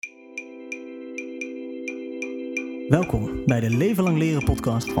Welkom bij de Leven Lang Leren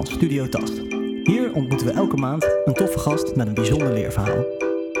podcast van Studio Tast. Hier ontmoeten we elke maand een toffe gast met een bijzonder leerverhaal.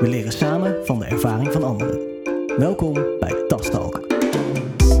 We leren samen van de ervaring van anderen. Welkom bij de Tast Talk.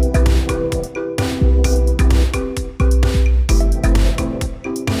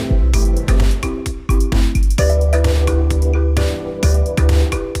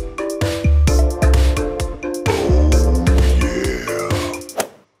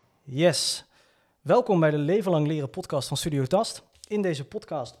 Yes, welkom bij de Leven Lang Leren podcast van Studio Tast. In deze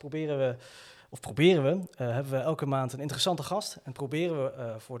podcast hebben we elke maand een interessante gast. En proberen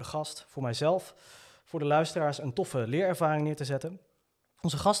we voor de gast, voor mijzelf, voor de luisteraars een toffe leerervaring neer te zetten.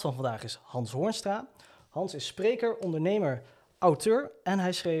 Onze gast van vandaag is Hans Hoornstra. Hans is spreker, ondernemer, auteur en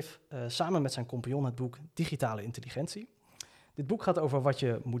hij schreef samen met zijn compagnon het boek Digitale Intelligentie. Dit boek gaat over wat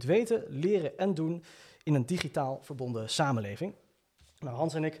je moet weten, leren en doen in een digitaal verbonden samenleving. Nou,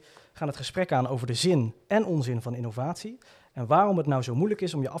 Hans en ik gaan het gesprek aan over de zin en onzin van innovatie en waarom het nou zo moeilijk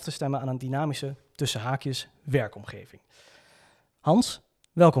is om je af te stemmen aan een dynamische, tussen haakjes, werkomgeving. Hans,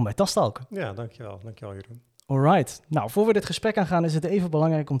 welkom bij Tast Talk. Ja, dankjewel Jeroen. Alright, nou voor we dit gesprek aangaan is het even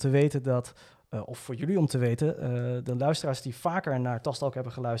belangrijk om te weten dat, of voor jullie om te weten, de luisteraars die vaker naar Tast Talk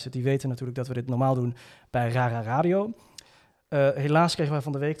hebben geluisterd, die weten natuurlijk dat we dit normaal doen bij Rara Radio. Helaas kregen wij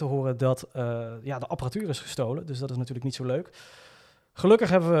van de week te horen dat de apparatuur is gestolen, dus dat is natuurlijk niet zo leuk. Gelukkig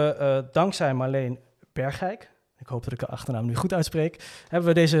hebben we, dankzij Marleen Bergijk, ik hoop dat ik de achternaam nu goed uitspreek, hebben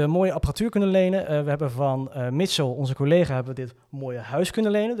we deze mooie apparatuur kunnen lenen. We hebben van Mitchell, onze collega, hebben we dit mooie huis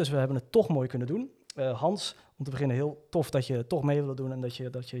kunnen lenen, dus we hebben het toch mooi kunnen doen. Hans, om te beginnen heel tof dat je toch mee wil doen en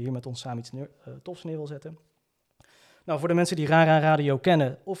dat je hier met ons samen iets tofs neer wil zetten. Nou, voor de mensen die Rara Radio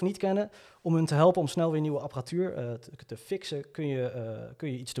kennen of niet kennen, om hun te helpen om snel weer nieuwe apparatuur te fixen, kun je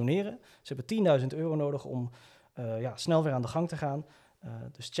iets doneren. Ze hebben €10.000 nodig om snel weer aan de gang te gaan.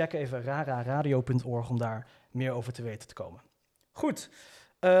 Dus check even rararadio.org om daar meer over te weten te komen. Goed,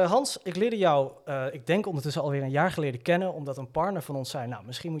 Hans, ik leerde jou, ik denk ondertussen alweer een jaar geleden kennen, omdat een partner van ons zei, nou,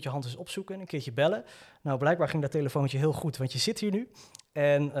 misschien moet je Hans eens opzoeken en een keertje bellen. Nou, blijkbaar ging dat telefoontje heel goed, want je zit hier nu.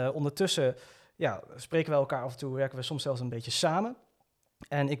 En ondertussen spreken we elkaar af en toe, werken we soms zelfs een beetje samen.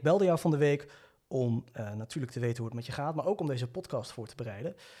 En ik belde jou van de week om natuurlijk te weten hoe het met je gaat, maar ook om deze podcast voor te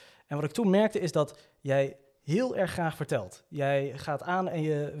bereiden. En wat ik toen merkte is dat jij heel erg graag vertelt. Jij gaat aan en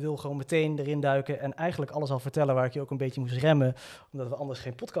je wil gewoon meteen erin duiken en eigenlijk alles al vertellen waar ik je ook een beetje moest remmen, omdat we anders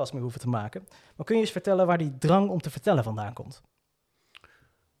geen podcast meer hoeven te maken. Maar kun je eens vertellen waar die drang om te vertellen vandaan komt?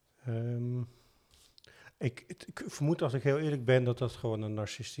 Ik vermoed, als ik heel eerlijk ben, dat dat gewoon een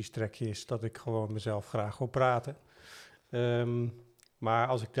narcistisch trekje is, dat ik gewoon mezelf graag wil praten. Maar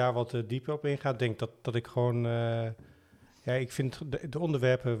als ik daar wat dieper op inga, denk dat ik gewoon, ik vind de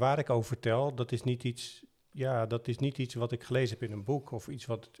onderwerpen waar ik over vertel, dat is niet iets wat ik gelezen heb in een boek of iets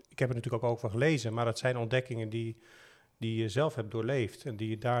wat, ik heb het natuurlijk ook over gelezen, maar het zijn ontdekkingen die je zelf hebt doorleefd en die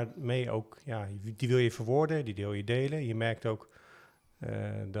je daarmee ook, die wil je verwoorden, die wil je delen. Je merkt ook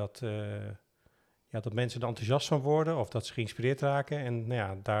dat mensen er enthousiast van worden of dat ze geïnspireerd raken en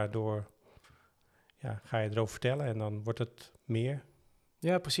daardoor ga je erover vertellen en dan wordt het meer.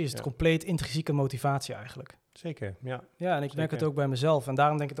 Ja, precies. Het compleet intrinsieke motivatie eigenlijk. Zeker, ja. Ja, en ik merk het ook bij mezelf. En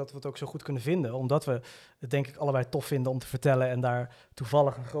daarom denk ik dat we het ook zo goed kunnen vinden. Omdat we het denk ik allebei tof vinden om te vertellen en daar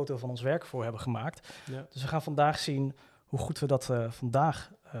toevallig een groot deel van ons werk voor hebben gemaakt. Ja. Dus we gaan vandaag zien hoe goed we dat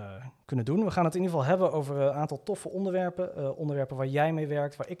vandaag kunnen doen. We gaan het in ieder geval hebben over een aantal toffe onderwerpen. Onderwerpen waar jij mee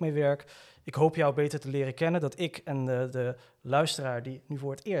werkt, waar ik mee werk. Ik hoop jou beter te leren kennen. Dat ik en de luisteraar die nu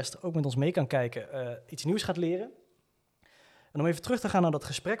voor het eerst ook met ons mee kan kijken, iets nieuws gaat leren. En om even terug te gaan naar dat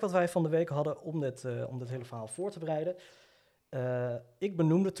gesprek wat wij van de week hadden om dit hele verhaal voor te bereiden. Ik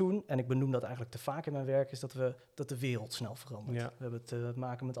benoemde toen, en ik benoem dat eigenlijk te vaak in mijn werk, is dat de wereld snel verandert. Ja. We hebben te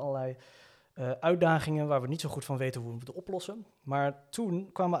maken met allerlei uitdagingen waar we niet zo goed van weten hoe we moeten oplossen. Maar toen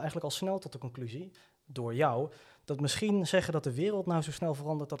kwamen we eigenlijk al snel tot de conclusie, door jou, dat misschien zeggen dat de wereld nou zo snel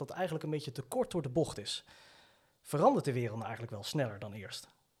verandert, dat het eigenlijk een beetje te kort door de bocht is. Verandert de wereld nou eigenlijk wel sneller dan eerst?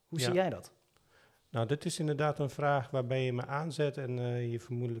 Hoe zie jij dat? Nou, dit is inderdaad een vraag waarbij je me aanzet en je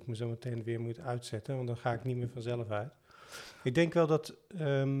vermoedelijk me zo meteen weer moet uitzetten, want dan ga ik niet meer vanzelf uit. Ik denk wel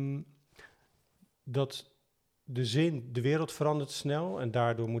dat de zin, de wereld verandert snel en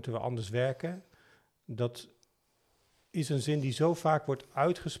daardoor moeten we anders werken. Dat is een zin die zo vaak wordt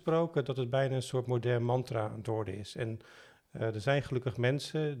uitgesproken dat het bijna een soort modern mantra aan het worden is. En er zijn gelukkig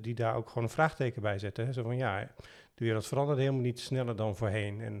mensen die daar ook gewoon een vraagteken bij zetten. Hè? Zo van de wereld verandert helemaal niet sneller dan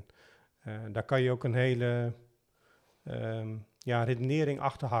voorheen. En daar kan je ook een hele redenering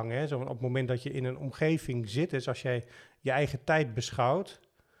achter hangen. Hè? Zo op het moment dat je in een omgeving zit, dus als jij je eigen tijd beschouwt,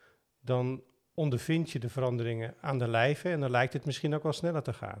 dan ondervind je de veranderingen aan de lijve en dan lijkt het misschien ook wel sneller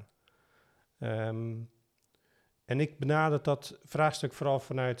te gaan. En ik benader dat vraagstuk vooral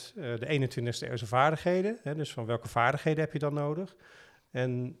vanuit de 21e eeuwse vaardigheden. Hè, dus van welke vaardigheden heb je dan nodig?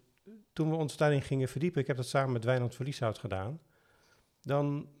 En toen we ons daarin gingen verdiepen, ik heb dat samen met Wijnand Verlieshout gedaan,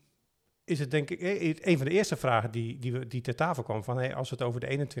 dan is het denk ik een van de eerste vragen die ter tafel kwam van als we het over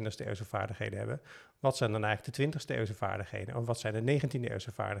de 21e eeuwse vaardigheden hebben, wat zijn dan eigenlijk de 20e eeuwse vaardigheden? Of wat zijn de 19e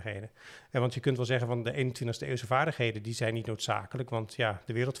eeuwse vaardigheden? En want je kunt wel zeggen van de 21e eeuwse vaardigheden, die zijn niet noodzakelijk, want ja,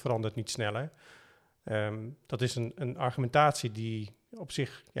 de wereld verandert niet sneller. Dat is een argumentatie die op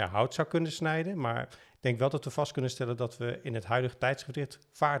zich hout zou kunnen snijden, maar ik denk wel dat we vast kunnen stellen dat we in het huidige tijdsgewricht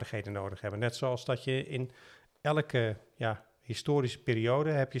vaardigheden nodig hebben. Net zoals dat je in elke historische periode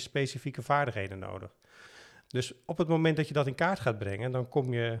heb je specifieke vaardigheden nodig. Dus op het moment dat je dat in kaart gaat brengen, dan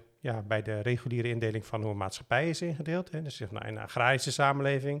kom je bij de reguliere indeling van hoe een maatschappij is ingedeeld. Hè. Dus in een agrarische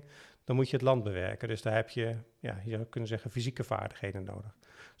samenleving, dan moet je het land bewerken. Dus daar heb je, je zou kunnen zeggen, fysieke vaardigheden nodig.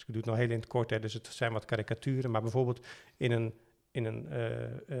 Dus ik doe het nog heel in het kort, hè, dus het zijn wat karikaturen. Maar bijvoorbeeld in een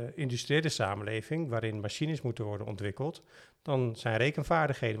industriële samenleving, waarin machines moeten worden ontwikkeld, dan zijn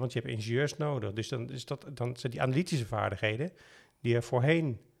rekenvaardigheden, want je hebt ingenieurs nodig. Dus dan zijn die analytische vaardigheden, die er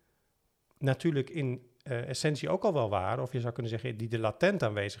voorheen natuurlijk in essentie ook al wel waren, of je zou kunnen zeggen, die er latent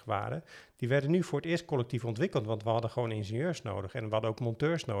aanwezig waren, die werden nu voor het eerst collectief ontwikkeld, want we hadden gewoon ingenieurs nodig en we hadden ook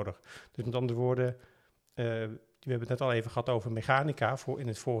monteurs nodig. Dus met andere woorden, we hebben het net al even gehad over mechanica in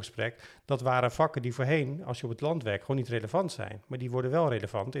het voorgesprek. Dat waren vakken die voorheen, als je op het land werkt, gewoon niet relevant zijn. Maar die worden wel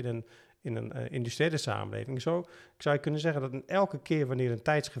relevant in een industriële samenleving. Zo zou je kunnen zeggen dat elke keer wanneer een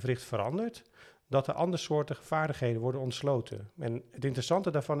tijdsgewricht verandert, dat er andersoortige vaardigheden worden ontsloten. En het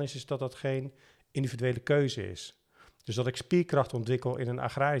interessante daarvan is dat dat geen individuele keuze is. Dus dat ik spierkracht ontwikkel in een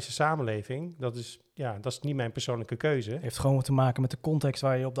agrarische samenleving, dat is niet mijn persoonlijke keuze. Heeft gewoon te maken met de context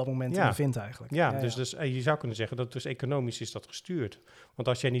waar je op dat moment in bevindt eigenlijk. Ja. Dus je zou kunnen zeggen dat dus economisch is dat gestuurd. Want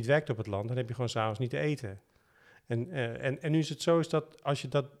als jij niet werkt op het land, dan heb je gewoon 's avonds niet te eten. En nu is het zo is dat als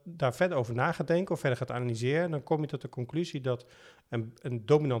je daar verder over na gaat denken of verder gaat analyseren, dan kom je tot de conclusie dat een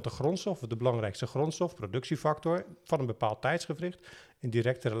dominante grondstof, of de belangrijkste grondstof, productiefactor van een bepaald tijdsgewricht, een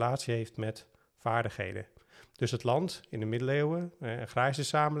directe relatie heeft met vaardigheden. Dus het land in de middeleeuwen, een agrarische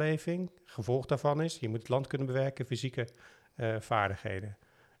samenleving, gevolg daarvan is, je moet het land kunnen bewerken, fysieke vaardigheden.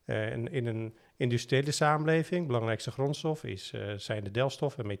 In een industriële samenleving, belangrijkste grondstof zijn de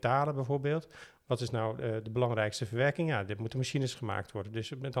delfstoffen en metalen bijvoorbeeld. Wat is nou de belangrijkste verwerking? Ja, dit moeten machines gemaakt worden. Dus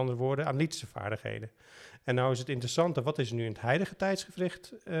met andere woorden, analytische vaardigheden. En nou is het interessante, wat is nu in het huidige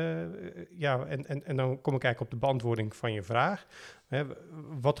tijdsgewricht? En dan kom ik eigenlijk op de beantwoording van je vraag.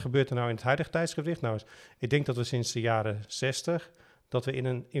 Wat gebeurt er nou in het huidige tijdsgewricht? Nou, ik denk dat we sinds de jaren 60... dat we in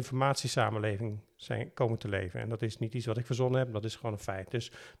een informatiesamenleving zijn komen te leven. En dat is niet iets wat ik verzonnen heb, dat is gewoon een feit.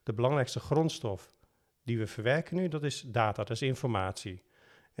 Dus de belangrijkste grondstof die we verwerken nu, dat is data, dat is informatie.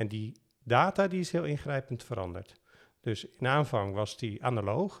 En die data die is heel ingrijpend veranderd. Dus in aanvang was die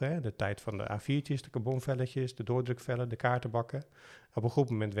analoog, de tijd van de A4'tjes, de carbonvelletjes, de doordrukvellen, de kaartenbakken. Op een goed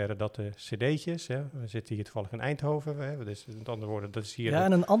moment werden dat de cd'tjes. We zitten hier toevallig in Eindhoven. Dus met andere woorden, dat is hier... Ja,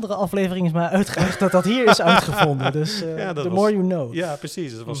 en een andere aflevering is mij uitgelegd dat hier is uitgevonden. Dus the more you know. Ja,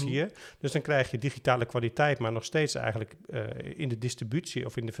 precies. Dat was hier. Dus dan krijg je digitale kwaliteit, maar nog steeds eigenlijk in de distributie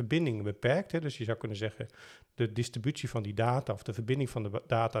of in de verbinding beperkt. Dus je zou kunnen zeggen, de distributie van die data of de verbinding van de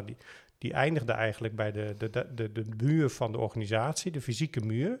data, die eindigde eigenlijk bij de muur van de organisatie, de fysieke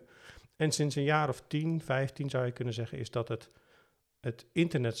muur. En sinds een jaar of 10, 15 zou je kunnen zeggen, is dat het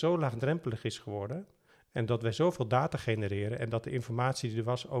internet zo laagdrempelig is geworden en dat wij zoveel data genereren en dat de informatie die er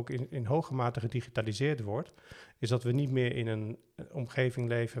was ook in hoge mate gedigitaliseerd wordt, is dat we niet meer in een omgeving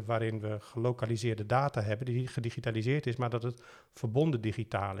leven waarin we gelokaliseerde data hebben die gedigitaliseerd is, maar dat het verbonden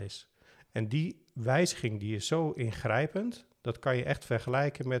digitaal is. En die wijziging die is zo ingrijpend, dat kan je echt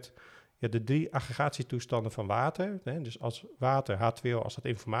vergelijken met de 3 aggregatietoestanden van water. Dus als water, H2O, als dat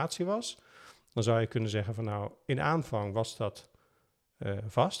informatie was, dan zou je kunnen zeggen van nou, in aanvang was dat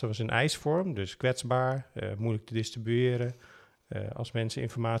vast. Dat was een ijsvorm, dus kwetsbaar, moeilijk te distribueren. Als mensen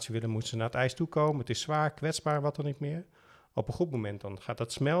informatie willen, moeten ze naar het ijs toe komen. Het is zwaar, kwetsbaar, wat dan niet meer. Op een goed moment dan gaat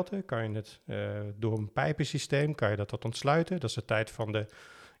dat smelten. Kan je het door een pijpensysteem, kan je dat ontsluiten. Dat is de tijd van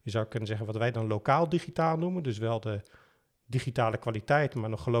je zou kunnen zeggen wat wij dan lokaal digitaal noemen. Dus wel de digitale kwaliteit, maar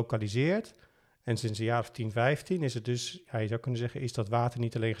nog gelokaliseerd. En sinds een jaar of 10, 15 is het dus, je zou kunnen zeggen, is dat water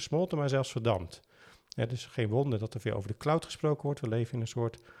niet alleen gesmolten, maar zelfs verdampt. Dus geen wonder dat er veel over de cloud gesproken wordt. We leven in een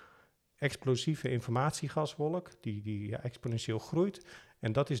soort explosieve informatiegaswolk die exponentieel groeit.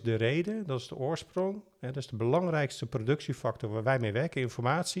 En dat is de reden, dat is de oorsprong. Dat is de belangrijkste productiefactor waar wij mee werken,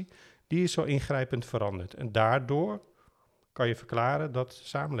 informatie. Die is zo ingrijpend veranderd. En daardoor kan je verklaren dat de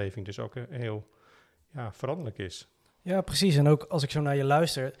samenleving dus ook heel veranderlijk is. Ja, precies. En ook als ik zo naar je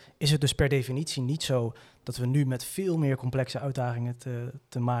luister, is het dus per definitie niet zo dat we nu met veel meer complexe uitdagingen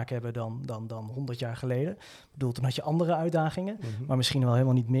te maken hebben dan 100 jaar geleden. Ik bedoel, toen had je andere uitdagingen, maar misschien wel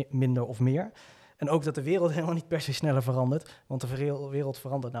helemaal niet minder of meer. En ook dat de wereld helemaal niet per se sneller verandert, want de wereld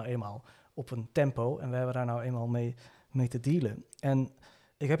verandert nou eenmaal op een tempo en we hebben daar nou eenmaal mee te dealen. En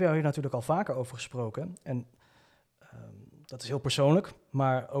ik heb jou hier natuurlijk al vaker over gesproken en dat is heel persoonlijk,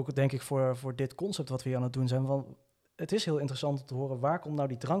 maar ook denk ik voor dit concept wat we hier aan het doen zijn, van het is heel interessant om te horen, waar komt nou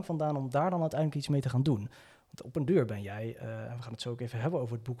die drang vandaan om daar dan uiteindelijk iets mee te gaan doen? Want op een duur ben jij, en we gaan het zo ook even hebben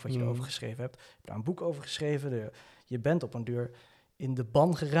over het boek wat je erover geschreven hebt. Je hebt daar een boek over geschreven. Je bent op een duur in de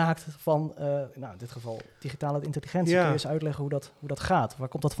ban geraakt van, in dit geval digitale intelligentie. Kun je eens uitleggen hoe dat gaat? Waar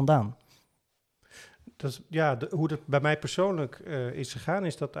komt dat vandaan? Hoe dat bij mij persoonlijk is gegaan,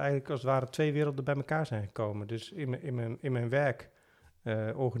 is dat eigenlijk als het ware 2 werelden bij elkaar zijn gekomen. Dus in mijn werk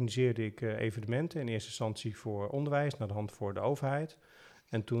organiseerde ik evenementen, in eerste instantie voor onderwijs, naar de hand voor de overheid.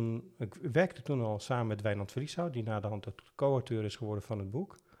 En ik werkte toen al samen met Wijnand Vrieshout, die na de hand de co-auteur is geworden van het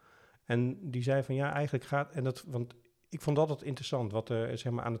boek. En die zei van ja, eigenlijk want ik vond altijd interessant wat er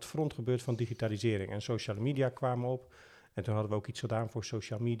zeg maar aan het front gebeurt van digitalisering. En sociale media kwamen op. En toen hadden we ook iets gedaan voor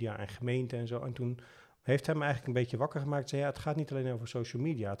social media en gemeenten en zo. En toen heeft hij me eigenlijk een beetje wakker gemaakt. Zei, ja, het gaat niet alleen over social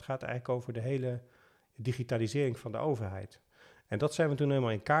media. Het gaat eigenlijk over de hele digitalisering van de overheid. En dat zijn we toen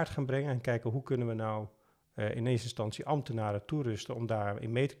helemaal in kaart gaan brengen. En kijken hoe kunnen we nou in eerste instantie ambtenaren toerusten om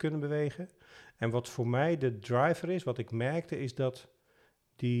daarin mee te kunnen bewegen. En wat voor mij de driver is, wat ik merkte, is dat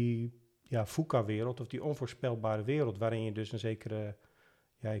die VUCA-wereld of die onvoorspelbare wereld, waarin je dus een zekere,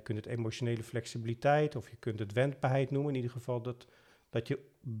 je kunt het emotionele flexibiliteit of je kunt het wendbaarheid noemen, in ieder geval dat je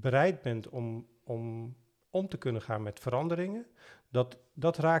bereid bent om te kunnen gaan met veranderingen.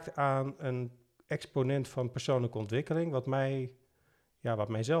 Dat raakt aan een exponent van persoonlijke ontwikkeling, wat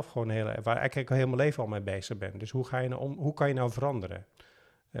mijzelf gewoon waar ik heel mijn leven al mee bezig ben. Dus hoe kan je nou veranderen?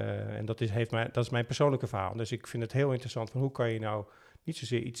 En dat is mijn persoonlijke verhaal. Dus ik vind het heel interessant van hoe kan je nou niet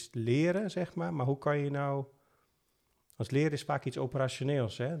zozeer iets leren, zeg maar hoe kan je nou, als leren is vaak iets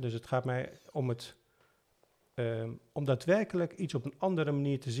operationeels, hè? Dus het gaat mij om daadwerkelijk iets op een andere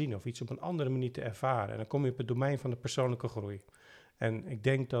manier te zien of iets op een andere manier te ervaren. En dan kom je op het domein van de persoonlijke groei. En ik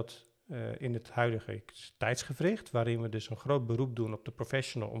denk dat in het huidige tijdsgewricht, waarin we dus een groot beroep doen op de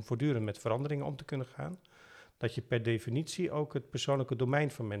professional om voortdurend met veranderingen om te kunnen gaan, dat je per definitie ook het persoonlijke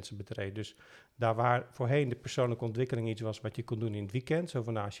domein van mensen betreedt. Dus daar waar voorheen de persoonlijke ontwikkeling iets was wat je kon doen in het weekend, zo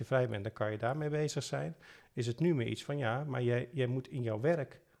van als je vrij bent, dan kan je daarmee bezig zijn, is het nu meer iets van maar jij moet in jouw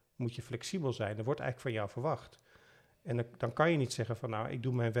werk, moet je flexibel zijn. Er wordt eigenlijk van jou verwacht. En dan kan je niet zeggen van ik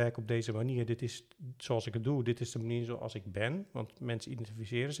doe mijn werk op deze manier, dit is zoals ik het doe, dit is de manier zoals ik ben, want mensen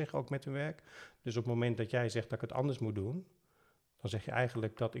identificeren zich ook met hun werk. Dus op het moment dat jij zegt dat ik het anders moet doen, dan zeg je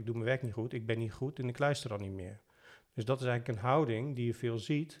eigenlijk dat ik doe mijn werk niet goed, ik ben niet goed en ik luister dan niet meer. Dus dat is eigenlijk een houding die je veel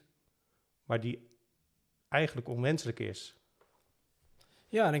ziet, maar die eigenlijk onmenselijk is.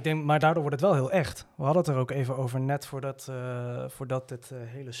 Ja, en ik denk, maar daardoor wordt het wel heel echt. We hadden het er ook even over net voordat dit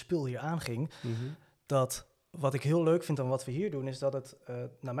hele spul hier aanging, dat wat ik heel leuk vind aan wat we hier doen, is dat het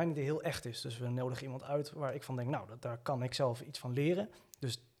naar mijn idee heel echt is. Dus we nodigen iemand uit waar ik van denk, daar kan ik zelf iets van leren.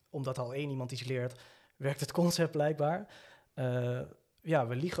 Dus omdat al 1 iemand iets leert, werkt het concept blijkbaar.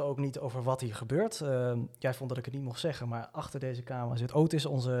 We liegen ook niet over wat hier gebeurt. Jij vond dat ik het niet mocht zeggen, maar achter deze camera zit Otis,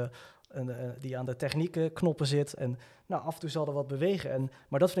 die aan de techniekknoppen zit. En af en toe zal er wat bewegen.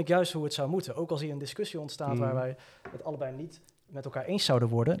 Maar dat vind ik juist hoe het zou moeten. Ook als hier een discussie ontstaat waar wij het allebei niet met elkaar eens zouden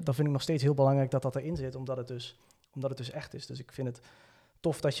worden, dan vind ik nog steeds heel belangrijk dat erin zit, omdat het dus echt is. Dus ik vind het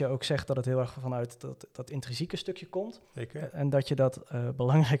tof dat je ook zegt dat het heel erg vanuit dat intrinsieke stukje komt. Zeker. En dat je dat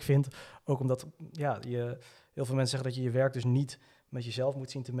belangrijk vindt, ook omdat heel veel mensen zeggen dat je je werk dus niet met jezelf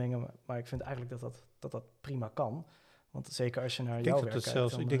moet zien te mengen, maar ik vind eigenlijk dat prima kan. Want zeker als je naar jouw werk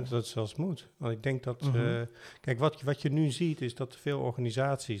kijkt. Ik denk dat het zelfs moet. Want ik denk dat, kijk, wat je nu ziet is dat veel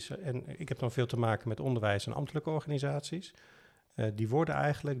organisaties, en ik heb dan veel te maken met onderwijs en ambtelijke organisaties, die worden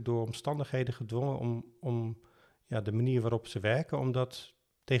eigenlijk door omstandigheden gedwongen om de manier waarop ze werken, om dat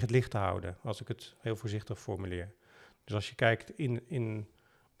tegen het licht te houden, als ik het heel voorzichtig formuleer. Dus als je kijkt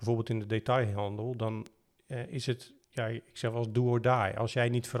bijvoorbeeld in de detailhandel, dan is het, ik zeg wel eens do or die. Als jij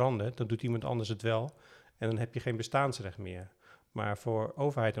niet verandert, dan doet iemand anders het wel en dan heb je geen bestaansrecht meer. Maar voor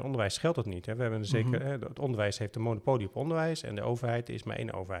overheid en onderwijs geldt dat niet. Hè. We hebben het onderwijs heeft een monopolie op onderwijs en de overheid is maar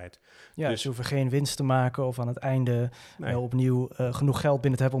 1 overheid. Ja, dus ze hoeven geen winst te maken of aan het einde opnieuw genoeg geld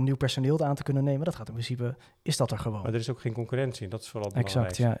binnen te hebben om nieuw personeel aan te kunnen nemen. Dat gaat in principe, is dat er gewoon. Maar er is ook geen concurrentie, dat is vooral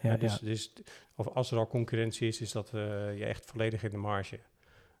belangrijk. Exact, Dus of als er al concurrentie is dat je echt volledig in de marge.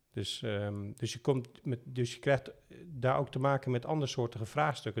 Dus je krijgt daar ook te maken met andersoortige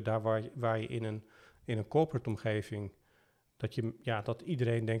vraagstukken, daar waar je in een in een corporate omgeving, dat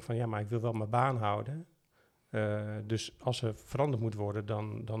iedereen denkt van, ja, maar ik wil wel mijn baan houden. Dus als er veranderd moet worden,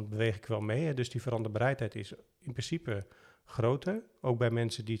 dan beweeg ik wel mee. Hè. Dus die veranderbereidheid is in principe groter. Ook bij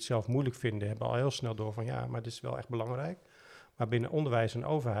mensen die het zelf moeilijk vinden, hebben al heel snel door van, ja, maar dit is wel echt belangrijk. Maar binnen onderwijs en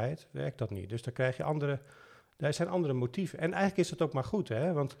overheid werkt dat niet. Dus dan krijg je daar zijn andere motieven. En eigenlijk is dat ook maar goed,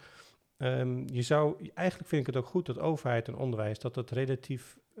 hè? Want eigenlijk vind ik het ook goed dat overheid en onderwijs, dat het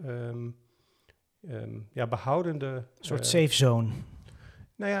relatief behoudende... Een soort safe zone.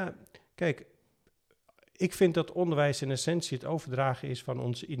 Nou ja, kijk, ik vind dat onderwijs in essentie het overdragen is van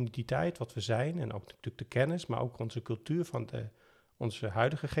onze identiteit, wat we zijn, en ook natuurlijk de kennis, maar ook onze cultuur van onze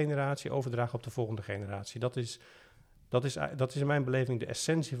huidige generatie overdragen op de volgende generatie. Dat is in mijn beleving de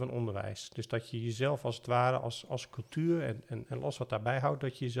essentie van onderwijs. Dus dat je jezelf als het ware als cultuur en los wat daarbij houdt,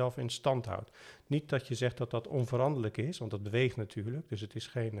 dat je jezelf in stand houdt. Niet dat je zegt dat dat onveranderlijk is, want dat beweegt natuurlijk. Dus het is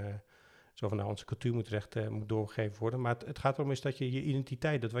geen zo van, nou, onze cultuur moet doorgegeven worden. Maar het gaat erom is dat je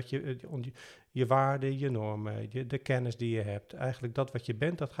identiteit, dat wat je waarden, je normen, de kennis die je hebt, eigenlijk dat wat je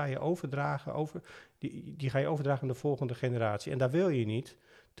bent, dat ga je overdragen, die ga je overdragen aan de volgende generatie. En daar wil je niet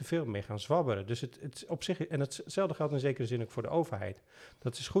te veel mee gaan zwabberen. Dus het op zich, en hetzelfde geldt in zekere zin ook voor de overheid.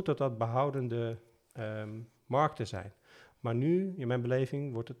 Dat is goed dat behoudende markten zijn. Maar nu, in mijn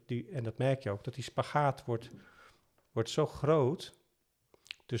beleving, wordt en dat merk je ook, dat die spagaat wordt zo groot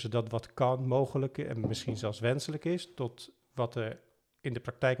tussen dat wat kan, mogelijk en misschien zelfs wenselijk is, tot wat er in de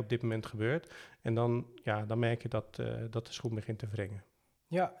praktijk op dit moment gebeurt. En dan merk je dat de schoen begint te wringen.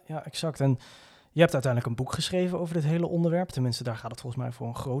 Ja, exact. En je hebt uiteindelijk een boek geschreven over dit hele onderwerp. Tenminste, daar gaat het volgens mij voor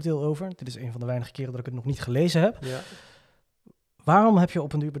een groot deel over. Dit is een van de weinige keren dat ik het nog niet gelezen heb. Ja. Waarom heb je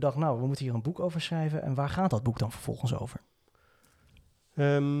op een duur bedacht, nou, we moeten hier een boek over schrijven, en waar gaat dat boek dan vervolgens over?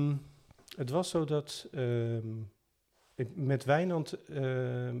 Het was zo dat met Wijnand,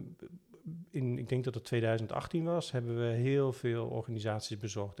 ik denk dat het 2018 was, hebben we heel veel organisaties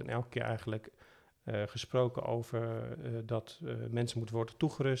bezocht. En elke keer eigenlijk gesproken over dat mensen moeten worden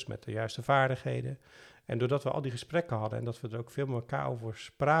toegerust met de juiste vaardigheden. En doordat we al die gesprekken hadden en dat we er ook veel met elkaar over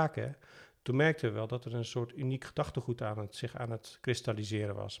spraken, toen merkten we wel dat er een soort uniek gedachtegoed zich aan het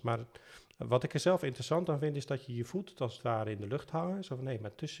kristalliseren was. Maar wat ik er zelf interessant aan vind, is dat je voelt het als het ware in de lucht hangen. Zo van, nee,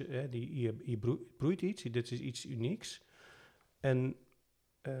 maar tussen, hier broeit iets, dit is iets unieks.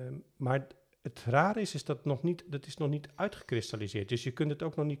 Maar het rare is dat dat is nog niet uitgekristalliseerd. Dus je kunt het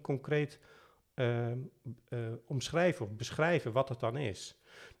ook nog niet concreet omschrijven of beschrijven wat het dan is.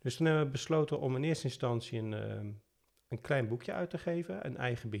 Dus toen hebben we besloten om in eerste instantie een klein boekje uit te geven, een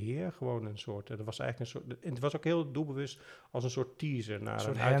eigen beheer, gewoon een soort, het was ook heel doelbewust als een soort teaser naar een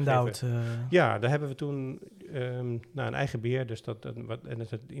soort handout. Ja, daar hebben we toen naar een eigen beheer, dus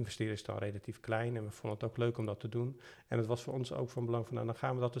het investeren is dan relatief klein en we vonden het ook leuk om dat te doen. En het was voor ons ook van belang van, nou, dan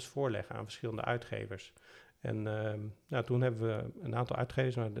gaan we dat dus voorleggen aan verschillende uitgevers. En toen hebben we een aantal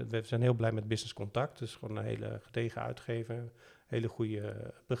uitgevers, maar we zijn heel blij met Business Contact, dus gewoon een hele gedegen uitgever, hele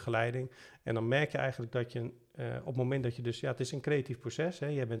goede begeleiding. En dan merk je eigenlijk dat je op het moment dat je dus, het is een creatief proces, hè,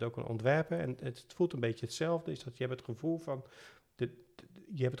 jij bent ook een ontwerper en het voelt een beetje hetzelfde, is dat je hebt het gevoel van,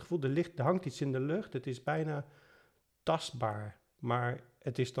 er hangt iets in de lucht, het is bijna tastbaar, maar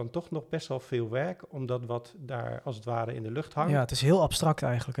het is dan toch nog best wel veel werk, omdat wat daar als het ware in de lucht hangt. Ja, het is heel abstract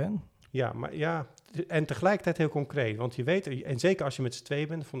eigenlijk, hè? Ja, en tegelijkertijd heel concreet, want je weet, en zeker als je met z'n tweeën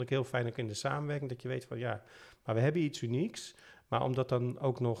bent, vond ik heel fijn ook in de samenwerking, dat je weet van, maar we hebben iets unieks, maar om dat dan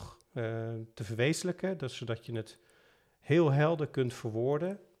ook nog te verwezenlijken, zodat je het heel helder kunt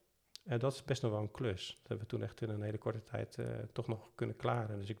verwoorden, dat is best nog wel een klus. Dat hebben we toen echt in een hele korte tijd toch nog kunnen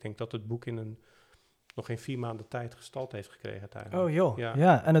klaren. Dus ik denk dat het boek in nog geen 4 maanden tijd gestalte heeft gekregen uiteindelijk. Oh joh,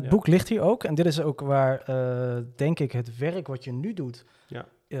 ja, en het boek ligt hier ook. En dit is ook waar, denk ik, het werk wat je nu doet,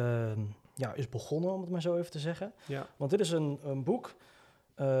 is begonnen, om het maar zo even te zeggen. Ja. Want dit is een boek,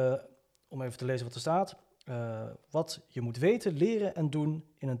 om even te lezen wat er staat. Wat je moet weten, leren en doen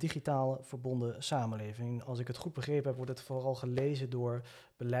in een digitaal verbonden samenleving. Als ik het goed begrepen heb, wordt het vooral gelezen door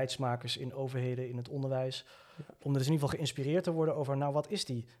beleidsmakers in overheden, in het onderwijs. Ja. Om er dus in ieder geval geïnspireerd te worden over, nou, wat is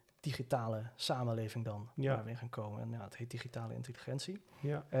die digitale samenleving dan, waar we in gaan komen. En het heet digitale intelligentie.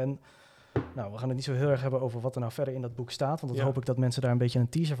 Ja. En we gaan het niet zo heel erg hebben over wat er nou verder in dat boek staat, want dan hoop ik dat mensen daar een beetje een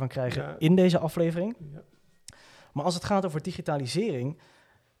teaser van krijgen in deze aflevering. Ja. Maar als het gaat over digitalisering,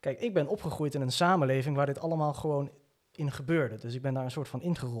 kijk, ik ben opgegroeid in een samenleving waar dit allemaal gewoon in gebeurde. Dus ik ben daar een soort van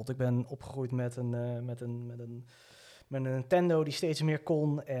ingerold. Ik ben opgegroeid met een Nintendo die steeds meer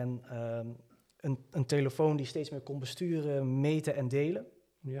kon en een telefoon die steeds meer kon besturen, meten en delen.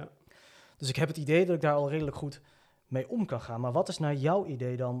 Ja. Dus ik heb het idee dat ik daar al redelijk goed mee om kan gaan. Maar wat is naar jouw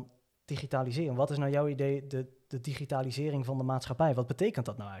idee dan digitalisering? Wat is naar jouw idee de digitalisering van de maatschappij? Wat betekent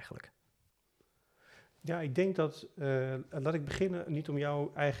dat nou eigenlijk? Ja, ik denk dat, laat ik beginnen, niet om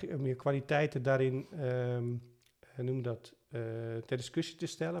om je kwaliteiten daarin, ter discussie te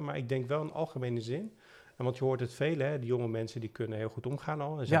stellen, maar ik denk wel in algemene zin. En want je hoort het veel, hè, die jonge mensen die kunnen heel goed omgaan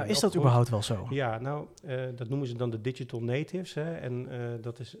al. Ja, is dat überhaupt wel zo? Ja, nou, dat noemen ze dan de digital natives. Hè, en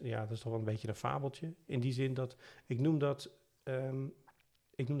dat is toch wel een beetje een fabeltje. In die zin dat, ik noem dat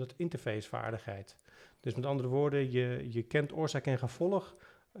interfacevaardigheid. Dus met andere woorden, je kent oorzaak en gevolg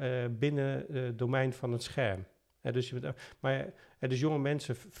binnen het domein van het scherm. Dus jonge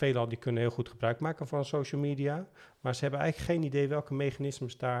mensen, veelal die kunnen heel goed gebruik maken van social media, maar ze hebben eigenlijk geen idee welke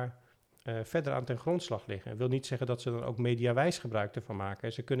mechanismes daar verder aan ten grondslag liggen. Dat wil niet zeggen dat ze dan ook mediawijs gebruik ervan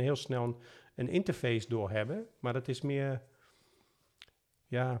maken. Ze kunnen heel snel een interface doorhebben, maar dat is meer,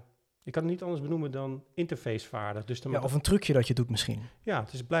 ik kan het niet anders benoemen dan interfacevaardig. Dus of een trucje dat je doet misschien. Ja,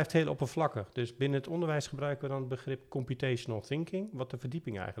 dus het blijft heel oppervlakkig. Dus binnen het onderwijs gebruiken we dan het begrip computational thinking, wat de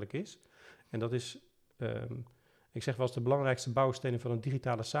verdieping eigenlijk is. En dat is, ik zeg wel eens, de belangrijkste bouwstenen van een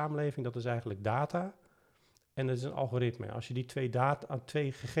digitale samenleving, dat is eigenlijk data en dat is een algoritme. Als je die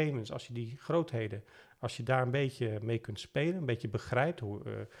twee gegevens, als je die grootheden, als je daar een beetje mee kunt spelen, een beetje begrijpt,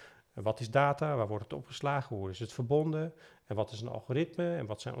 wat is data, waar wordt het opgeslagen, hoe is het verbonden en wat is een algoritme en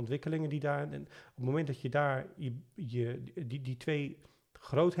wat zijn ontwikkelingen die daar... En op het moment dat je daar die twee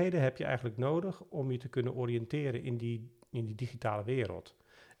grootheden heb je eigenlijk nodig om je te kunnen oriënteren in die digitale wereld.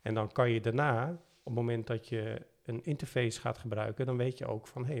 En dan kan je daarna, op het moment dat je een interface gaat gebruiken, dan weet je ook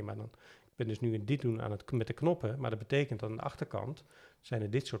van, maar dan ik ben dus nu dit doen met de knoppen, maar dat betekent dat aan de achterkant zijn er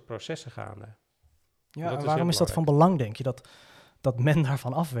dit soort processen gaande. Ja, en waarom is dat van belang, denk je, dat men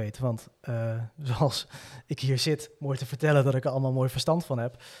daarvan af weet? Want zoals ik hier zit, mooi te vertellen dat ik er allemaal mooi verstand van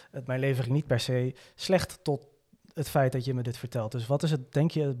heb, mijn leven ging niet per se slecht tot het feit dat je me dit vertelt. Dus wat is het,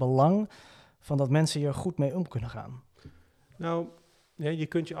 denk je, het belang van dat mensen hier goed mee om kunnen gaan? Nou, je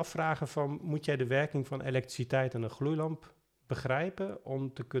kunt je afvragen van, moet jij de werking van elektriciteit en een gloeilamp begrijpen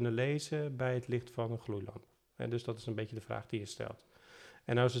om te kunnen lezen bij het licht van een gloeilamp? En dus dat is een beetje de vraag die je stelt.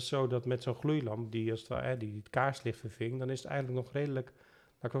 En nou is het zo dat met zo'n gloeilamp die het kaarslicht vervingt, dan is het eigenlijk nog redelijk,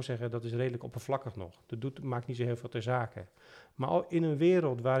 laat ik ook zeggen, dat is redelijk oppervlakkig nog. Dat maakt niet zo heel veel ter zake. Maar al in een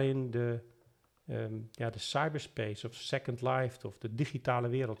wereld waarin de cyberspace of Second Life of de digitale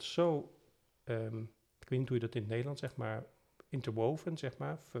wereld zo, ik weet niet hoe je dat in het Nederlands zegt, maar interwoven, zeg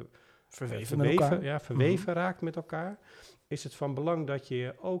maar, verweven raakt met elkaar, is het van belang dat je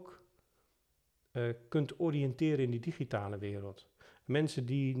je ook kunt oriënteren in die digitale wereld. Mensen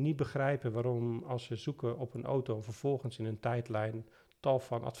die niet begrijpen waarom als ze zoeken op een auto vervolgens in een tijdlijn tal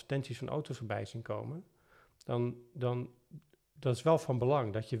van advertenties van auto's voorbij zien komen, dan dat is wel van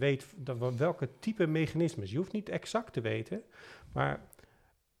belang dat je weet welke type mechanismes. Je hoeft niet exact te weten, maar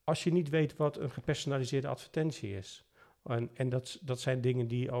als je niet weet wat een gepersonaliseerde advertentie is, en dat zijn dingen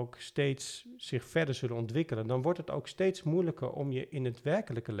die ook steeds zich verder zullen ontwikkelen, dan wordt het ook steeds moeilijker om je in het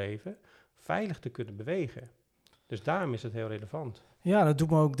werkelijke leven veilig te kunnen bewegen. Dus daarom is het heel relevant. Ja, dat doet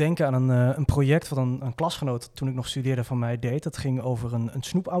me ook denken aan een project wat een klasgenoot toen ik nog studeerde van mij deed. Dat ging over een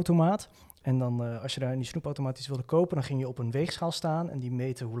snoepautomaat. En dan als je daar in die snoepautomaat iets wilde kopen, dan ging je op een weegschaal staan en die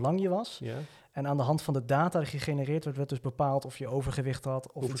meten hoe lang je was. Ja. En aan de hand van de data die gegenereerd werd dus bepaald of je overgewicht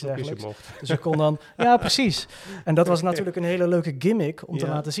had of iets dergelijks. Je mocht. Dus je kon dan... Ja, precies. En dat was natuurlijk een hele leuke gimmick om te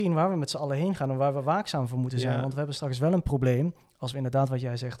laten zien waar we met z'n allen heen gaan en waar we waakzaam voor moeten zijn. Want we hebben straks wel een probleem als we inderdaad, wat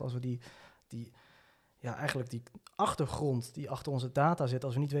jij zegt, als we die achtergrond die achter onze data zit,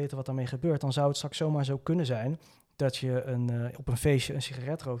 als we niet weten wat daarmee gebeurt, dan zou het straks zomaar zo kunnen zijn dat je op een feestje een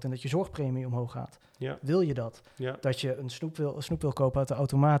sigaret rookt en dat je zorgpremie omhoog gaat. Ja. Wil je dat? Ja. Dat je een snoep wil kopen uit de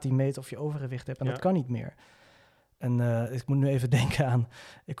automaat die meet of je overgewicht hebt en dat kan niet meer. En ik moet nu even denken aan,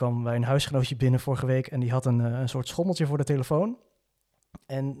 ik kwam bij een huisgenootje binnen vorige week en die had een soort schommeltje voor de telefoon.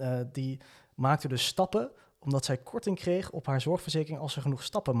 En die maakte dus stappen omdat zij korting kreeg op haar zorgverzekering als ze genoeg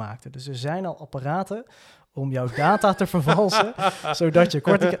stappen maakte. Dus er zijn al apparaten om jouw data te vervalsen, zodat je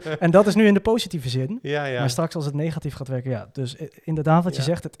korting... En dat is nu in de positieve zin. Ja. Maar straks als het negatief gaat werken, Dus inderdaad wat je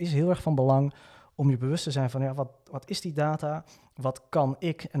zegt, het is heel erg van belang om je bewust te zijn van, wat is die data? Wat kan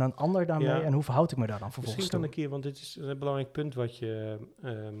ik en een ander daarmee? En hoe verhoud ik me daar dan vervolgens Misschien kan ik hier, want dit is een belangrijk punt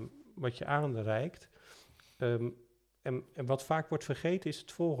wat je aanreikt. En wat vaak wordt vergeten is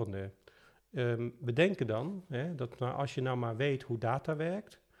het volgende. We denken dan, dat als je nou maar weet hoe data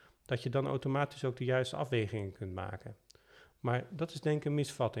werkt, dat je dan automatisch ook de juiste afwegingen kunt maken. Maar dat is denk ik een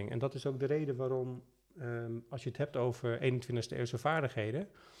misvatting. En dat is ook de reden waarom, als je het hebt over 21e eeuwse vaardigheden,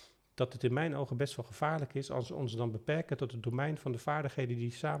 dat het in mijn ogen best wel gevaarlijk is als we ons dan beperken tot het domein van de vaardigheden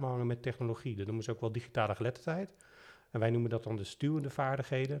die samenhangen met technologie. Dat noemen ze ook wel digitale geletterdheid. En wij noemen dat dan de stuwende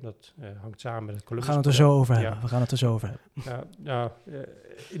vaardigheden. Dat hangt samen met het Columbus. We gaan het er zo over hebben.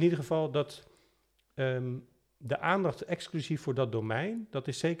 In ieder geval dat de aandacht exclusief voor dat domein,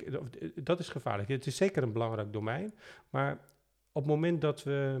 dat is gevaarlijk. Het is zeker een belangrijk domein, maar op het moment dat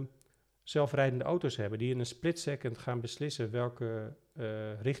we zelfrijdende auto's hebben die in een split second gaan beslissen welke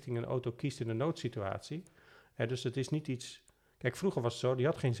richting een auto kiest in een noodsituatie. Dus het is niet iets. Kijk, vroeger was het zo, die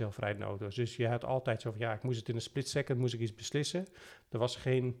had geen zelfrijdende auto's. Dus je had altijd zo van, ik moest het in een split second, moest ik iets beslissen.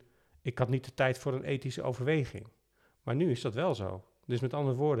 Ik had niet de tijd voor een ethische overweging. Maar nu is dat wel zo. Dus met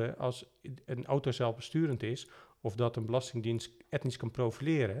andere woorden, als een auto zelfbesturend is, of dat een belastingdienst etnisch kan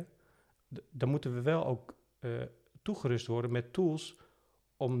profileren, dan moeten we wel ook toegerust worden met tools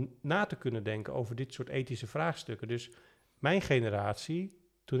om na te kunnen denken over dit soort ethische vraagstukken. Dus mijn generatie,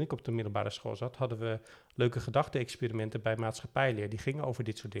 toen ik op de middelbare school zat, hadden we leuke gedachte-experimenten bij maatschappijleer. Die gingen over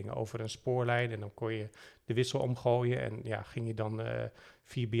dit soort dingen, over een spoorlijn. En dan kon je de wissel omgooien en ging je dan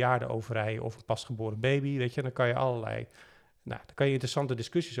 4 bejaarden overrijden of een pasgeboren baby, weet je. Dan kan je daar kan je interessante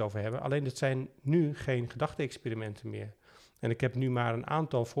discussies over hebben. Alleen het zijn nu geen gedachte-experimenten meer. En ik heb nu maar een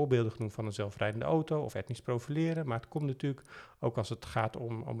aantal voorbeelden genoemd van een zelfrijdende auto of etnisch profileren. Maar het komt natuurlijk ook als het gaat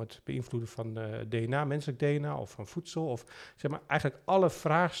om het beïnvloeden van DNA, menselijk DNA of van voedsel. Of zeg maar eigenlijk alle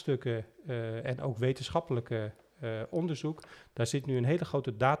vraagstukken en ook wetenschappelijke onderzoek. Daar zit nu een hele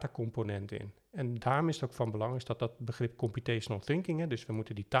grote datacomponent in. En daarom is het ook van belang dat begrip computational thinking, dus we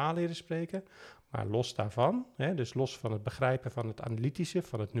moeten die taal leren spreken. Maar los daarvan, dus los van het begrijpen van het analytische,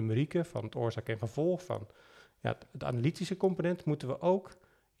 van het numerieke, van het oorzaak en gevolg, van het analytische component, moeten we ook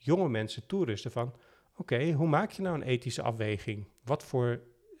jonge mensen toerusten van, oké, hoe maak je nou een ethische afweging? Wat voor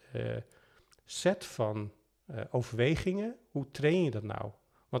set van overwegingen, hoe train je dat nou?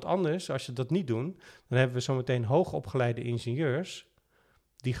 Want anders, als je dat niet doet, dan hebben we zometeen hoogopgeleide ingenieurs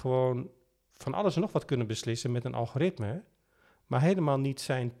die gewoon van alles en nog wat kunnen beslissen met een algoritme, maar helemaal niet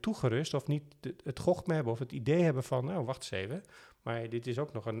zijn toegerust of niet het gochme hebben of het idee hebben van, nou, wacht eens even, maar dit is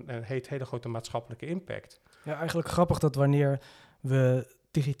ook nog een hele grote maatschappelijke impact. Ja, eigenlijk grappig dat wanneer we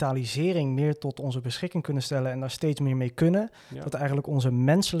digitalisering meer tot onze beschikking kunnen stellen en daar steeds meer mee kunnen, dat eigenlijk onze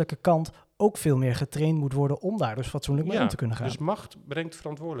menselijke kant ook veel meer getraind moet worden om daar dus fatsoenlijk mee om te kunnen gaan. Dus macht brengt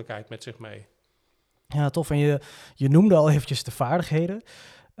verantwoordelijkheid met zich mee. Ja, tof. En je noemde al eventjes de vaardigheden.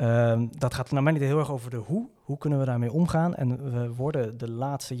 Dat gaat naar mij niet heel erg over de hoe. Hoe kunnen we daarmee omgaan? En we worden de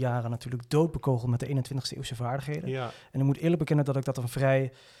laatste jaren natuurlijk doodbekogeld met de 21ste eeuwse vaardigheden. Ja. En ik moet eerlijk bekennen dat ik dat een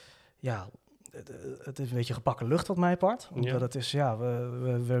vrij, het is een beetje gebakken lucht wat mij apart. Omdat het is,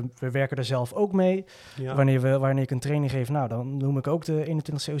 we werken er zelf ook mee. Ja. Wanneer ik een training geef, dan noem ik ook de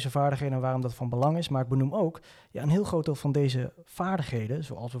 21ste eeuwse vaardigheden en waarom dat van belang is. Maar ik benoem ook, een heel groot deel van deze vaardigheden,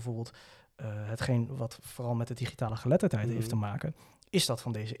 zoals bijvoorbeeld hetgeen wat vooral met de digitale geletterdheid heeft te maken, is dat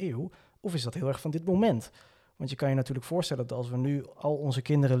van deze eeuw of is dat heel erg van dit moment? Want je kan je natuurlijk voorstellen dat als we nu al onze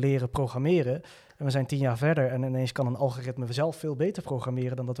kinderen leren programmeren en we zijn 10 jaar verder en ineens kan een algoritme zelf veel beter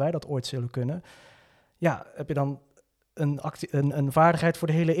programmeren dan dat wij dat ooit zullen kunnen, heb je dan een vaardigheid voor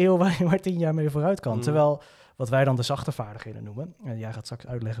de hele eeuw waar je maar 10 jaar mee vooruit kan. Terwijl wat wij dan de zachte vaardigheden noemen, en jij gaat straks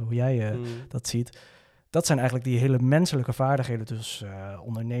uitleggen hoe jij dat ziet, dat zijn eigenlijk die hele menselijke vaardigheden, dus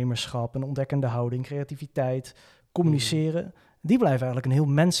ondernemerschap, een ontdekkende houding, creativiteit, communiceren. Die blijven eigenlijk een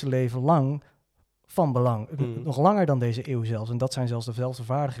heel mensenleven lang van belang. Nog langer dan deze eeuw zelfs. En dat zijn zelfs dezelfde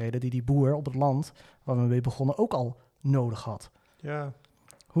vaardigheden die boer op het land waar we mee begonnen ook al nodig had. Ja.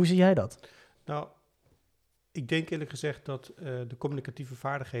 Hoe zie jij dat? Nou, ik denk eerlijk gezegd dat de communicatieve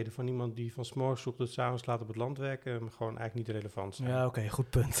vaardigheden van iemand die van 's morgens tot 's avonds laat op het land werken, gewoon eigenlijk niet relevant zijn. Ja, oké, goed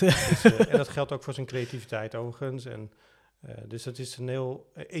punt. Dus, en dat geldt ook voor zijn creativiteit overigens. En dus dat is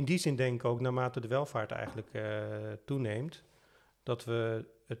in die zin denk ik ook, naarmate de welvaart eigenlijk toeneemt, dat we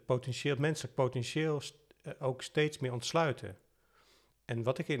het menselijk potentieel ook steeds meer ontsluiten. En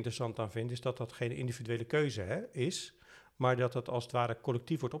wat ik er interessant aan vind, is dat dat geen individuele keuze is, maar dat dat als het ware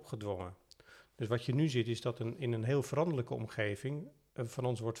collectief wordt opgedwongen. Dus wat je nu ziet, is dat in een heel veranderlijke omgeving van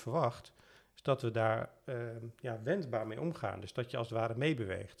ons wordt verwacht, is dat we daar wendbaar mee omgaan. Dus dat je als het ware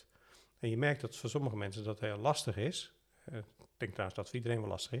meebeweegt. En je merkt dat voor sommige mensen dat heel lastig is. Ik denk trouwens dat het voor iedereen wel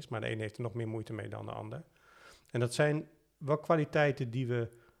lastig is, maar de een heeft er nog meer moeite mee dan de ander. En dat zijn wel kwaliteiten die we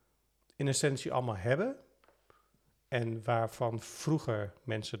in essentie allemaal hebben. En waarvan vroeger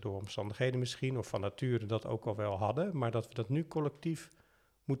mensen door omstandigheden misschien of van nature dat ook al wel hadden, maar dat we dat nu collectief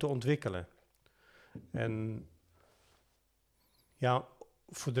moeten ontwikkelen. En ja,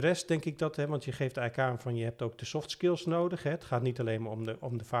 voor de rest denk ik dat, want je geeft eigenlijk aan van je hebt ook de soft skills nodig. Het gaat niet alleen maar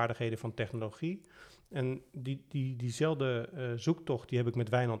om de vaardigheden van technologie. En diezelfde zoektocht die heb ik met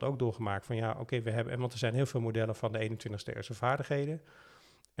Wijnand ook doorgemaakt. Van want er zijn heel veel modellen van de 21ste eeuwse vaardigheden.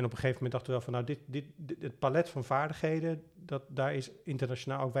 En op een gegeven moment dachten we wel van het palet van vaardigheden, daar is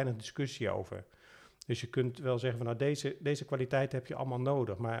internationaal ook weinig discussie over. Dus je kunt wel zeggen van nou deze kwaliteit heb je allemaal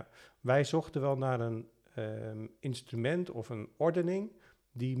nodig. Maar wij zochten wel naar een instrument of een ordening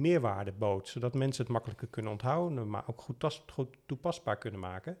die meerwaarde bood. Zodat mensen het makkelijker kunnen onthouden, maar ook goed toepasbaar kunnen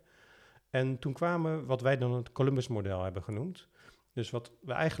maken. En toen kwamen wat wij dan het Columbus-model hebben genoemd. Dus wat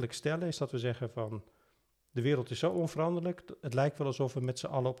we eigenlijk stellen is dat we zeggen van de wereld is zo onveranderlijk. Het lijkt wel alsof we met z'n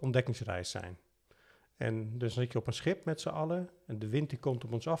allen op ontdekkingsreis zijn. En dus dan zit je op een schip met z'n allen en de wind die komt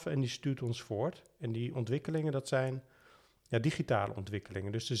op ons af en die stuurt ons voort. En die ontwikkelingen, dat zijn digitale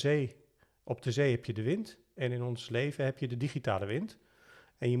ontwikkelingen. Dus op de zee heb je de wind en in ons leven heb je de digitale wind.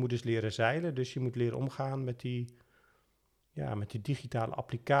 En je moet dus leren zeilen, dus je moet leren omgaan met die digitale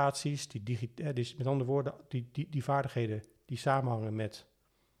applicaties. Dus met andere woorden, die vaardigheden die samenhangen met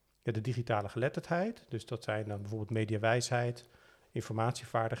de digitale geletterdheid. Dus dat zijn dan bijvoorbeeld mediawijsheid,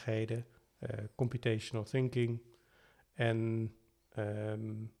 informatievaardigheden, computational thinking en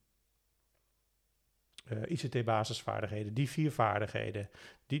ICT-basisvaardigheden. Die 4 vaardigheden.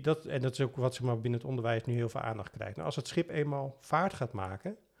 En dat is ook wat binnen het onderwijs nu heel veel aandacht krijgt. Nou, als het schip eenmaal vaart gaat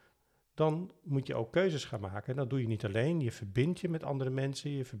maken, dan moet je ook keuzes gaan maken. En dat doe je niet alleen. Je verbindt je met andere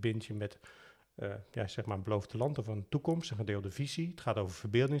mensen. Je verbindt je met een beloofde land of een toekomst, een gedeelde visie. Het gaat over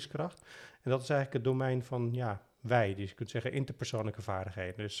verbeeldingskracht. En dat is eigenlijk het domein van wij. Dus je kunt zeggen interpersoonlijke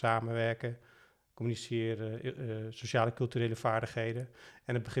vaardigheden. Dus samenwerken, communiceren, sociale culturele vaardigheden.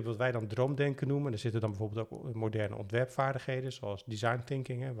 En het begrip wat wij dan droomdenken noemen. Er zitten dan bijvoorbeeld ook moderne ontwerpvaardigheden, zoals design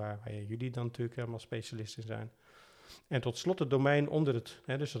thinking, waar jullie dan natuurlijk helemaal specialist in zijn. En tot slot het domein onder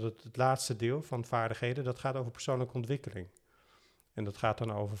dus het laatste deel van vaardigheden, dat gaat over persoonlijke ontwikkeling. En dat gaat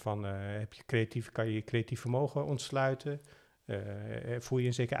dan over van, kan je creatief vermogen ontsluiten? Voel je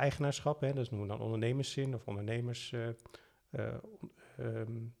een zeker eigenaarschap? Dat noemen we dan ondernemerszin of ondernemers...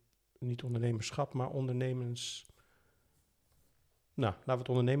 niet ondernemerschap, maar ondernemens... Nou, laten we het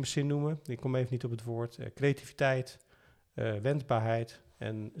ondernemerszin noemen. Ik kom even niet op het woord. Creativiteit, wendbaarheid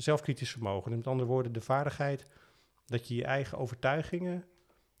en zelfkritisch vermogen. En met andere woorden, de vaardigheid dat je je eigen overtuigingen...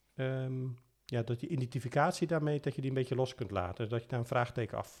 dat je identificatie daarmee, dat je die een beetje los kunt laten. Dus dat je daar een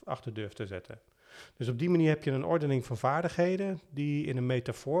vraagteken achter durft te zetten. Dus op die manier heb je een ordening van vaardigheden... die in een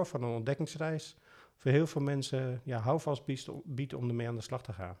metafoor van een ontdekkingsreis... voor heel veel mensen houvast biedt om ermee aan de slag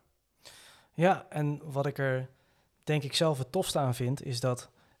te gaan. Ja, en wat ik er denk ik zelf het tofste aan vind, is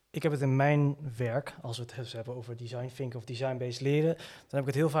dat ik heb het in mijn werk, als we het dus hebben over design thinking of design-based leren, dan heb ik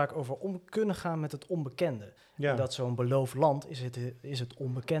het heel vaak over om kunnen gaan met het onbekende. Ja. En dat zo'n beloofd land is het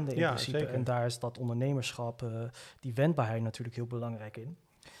onbekende in principe. Zeker. En daar is dat ondernemerschap, die wendbaarheid natuurlijk heel belangrijk in.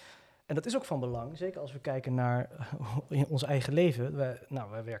 En dat is ook van belang, zeker als we kijken naar in ons eigen leven.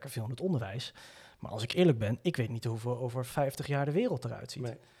 Wij werken veel in het onderwijs. Maar als ik eerlijk ben, ik weet niet hoe over 50 jaar de wereld eruit ziet.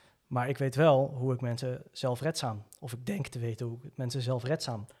 Nee. Maar ik weet wel hoe ik mensen zelfredzaam, of ik denk te weten hoe ik mensen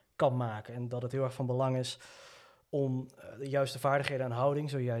zelfredzaam kan maken. En dat het heel erg van belang is om de juiste vaardigheden en houding,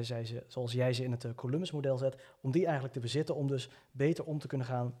 zoals jij ze in het Columbus-model zet, om die eigenlijk te bezitten, om dus beter om te kunnen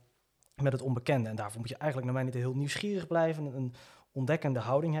gaan met het onbekende. En daarvoor moet je eigenlijk naar mij niet heel nieuwsgierig blijven, een ontdekkende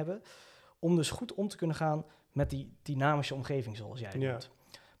houding hebben, om dus goed om te kunnen gaan met die dynamische omgeving, zoals jij noemt.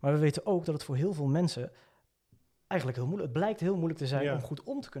 Maar we weten ook dat het voor heel veel mensen eigenlijk heel moeilijk... Het blijkt heel moeilijk te zijn om goed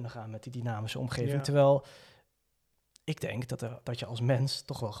om te kunnen gaan met die dynamische omgeving. Ja. Terwijl ik denk dat je als mens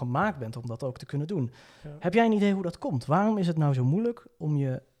toch wel gemaakt bent om dat ook te kunnen doen. Ja. Heb jij een idee hoe dat komt? Waarom is het nou zo moeilijk om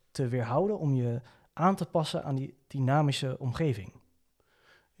je te weerhouden, om je aan te passen aan die dynamische omgeving?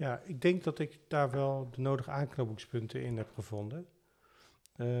 Ja, ik denk dat ik daar wel de nodige aanknopingspunten in heb gevonden.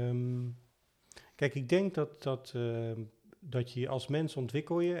 Kijk, ik denk dat je als mens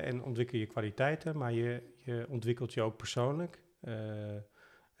ontwikkel je kwaliteiten, maar je ontwikkelt je ook persoonlijk.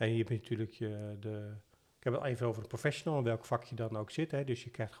 En je hebt natuurlijk ik heb het even over een professional, in welk vak je dan ook zit. Hè. Dus je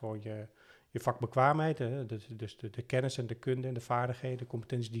krijgt gewoon je vakbekwaamheid, hè. Dus de kennis en de kunde en de vaardigheden, de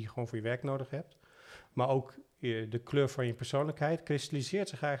competenties die je gewoon voor je werk nodig hebt. Maar ook de kleur van je persoonlijkheid kristalliseert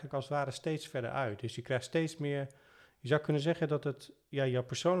zich eigenlijk als het ware steeds verder uit. Dus je krijgt steeds meer... Je zou kunnen zeggen dat jouw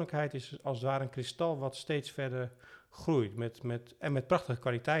persoonlijkheid is als het ware een kristal wat steeds verder groeit. Met prachtige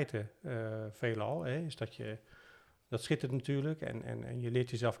kwaliteiten veelal. Hè, is dat schittert natuurlijk en je leert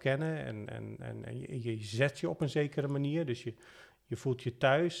jezelf kennen en je zet je op een zekere manier. Dus je voelt je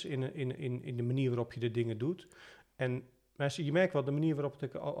thuis in de manier waarop je de dingen doet. Maar je merkt wel, de manier waarop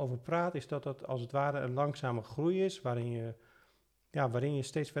ik over praat, is dat als het ware een langzame groei is, waarin je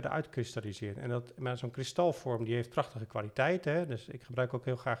steeds verder uitkristalliseert. Maar zo'n kristalvorm, die heeft prachtige kwaliteiten. Hè? Dus ik gebruik ook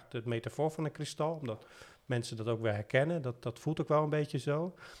heel graag het metafoor van een kristal, omdat mensen dat ook weer herkennen. Dat voelt ook wel een beetje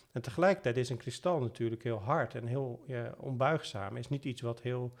zo. En tegelijkertijd is een kristal natuurlijk heel hard en heel onbuigzaam. Is niet iets wat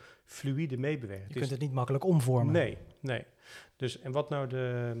heel fluïde meebeweegt. Je kunt het niet makkelijk omvormen. Nee. Dus, en wat nou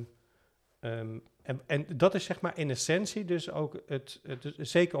En dat is zeg maar in essentie dus ook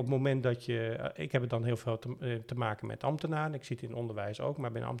zeker op het moment dat je... ik heb het dan heel veel te maken met ambtenaren. Ik zie het in onderwijs ook,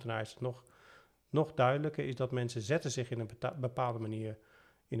 maar bij een ambtenaar is het nog duidelijker... is dat mensen zetten zich in een bepaalde manier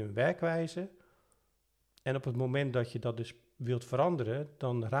in hun werkwijze. En op het moment dat je dat dus wilt veranderen...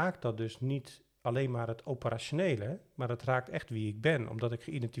 dan raakt dat dus niet alleen maar het operationele... maar het raakt echt wie ik ben, omdat ik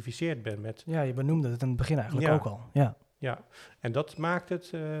geïdentificeerd ben met... Ja, je benoemde het in het begin eigenlijk ook al. Ja, en dat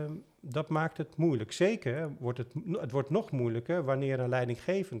maakt het moeilijk. Zeker het wordt nog moeilijker wanneer een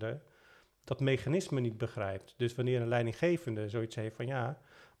leidinggevende dat mechanisme niet begrijpt. Dus wanneer een leidinggevende zoiets heeft van ja,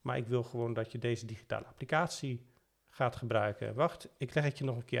 maar ik wil gewoon dat je deze digitale applicatie gaat gebruiken. Wacht, ik leg het je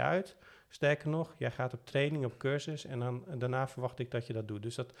nog een keer uit. Sterker nog, jij gaat op training, op cursus en daarna verwacht ik dat je dat doet.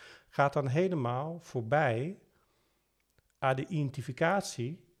 Dus dat gaat dan helemaal voorbij aan de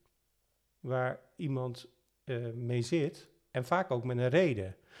identificatie waar iemand mee zit en vaak ook met een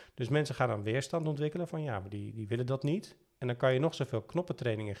reden. Dus mensen gaan dan weerstand ontwikkelen van ja, maar die willen dat niet. En dan kan je nog zoveel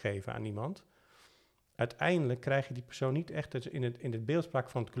knoppentrainingen geven aan iemand. Uiteindelijk krijg je die persoon niet echt in het beeldspraak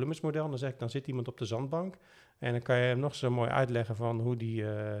van het Columbus-model. Dan zeg ik, dan zit iemand op de zandbank en dan kan je hem nog zo mooi uitleggen van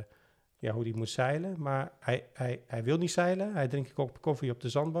hoe die moet zeilen. Maar hij wil niet zeilen. Hij drinkt een kop koffie op de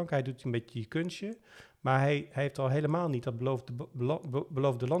zandbank. Hij doet een beetje je kunstje. Maar hij heeft al helemaal niet dat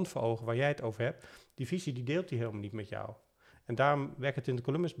beloofde land voor ogen waar jij het over hebt. Die visie die deelt hij helemaal niet met jou. En daarom werkt het in de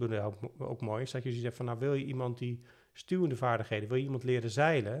Columbus-model ook mooi. Is dat je dus zegt van nou wil je iemand die stuwende vaardigheden, wil je iemand leren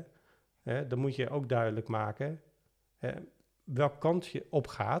zeilen, dan moet je ook duidelijk maken welke kant je op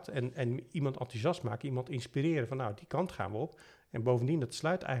gaat. En iemand enthousiast maken, iemand inspireren van nou die kant gaan we op. En bovendien, dat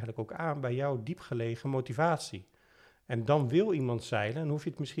sluit eigenlijk ook aan bij jouw diepgelegen motivatie. En dan wil iemand zeilen en hoef je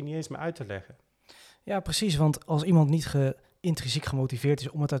het misschien niet eens meer uit te leggen. Ja, precies. Want als iemand niet intrinsiek gemotiveerd is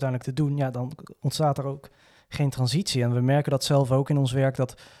om het uiteindelijk te doen, ja, dan ontstaat er ook geen transitie. En we merken dat zelf ook in ons werk,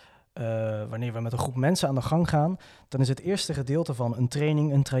 dat wanneer we met een groep mensen aan de gang gaan, dan is het eerste gedeelte van een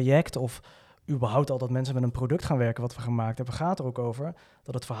training, een traject of überhaupt al dat mensen met een product gaan werken wat we gemaakt hebben, gaat er ook over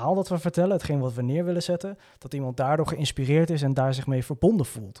dat het verhaal dat we vertellen, hetgeen wat we neer willen zetten, dat iemand daardoor geïnspireerd is en daar zich mee verbonden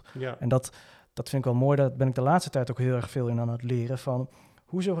voelt. Ja. En dat vind ik wel mooi, daar ben ik de laatste tijd ook heel erg veel in aan het leren van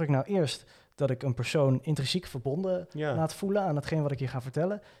hoe zorg ik nou eerst dat ik een persoon intrinsiek verbonden laat voelen aan hetgeen wat ik je ga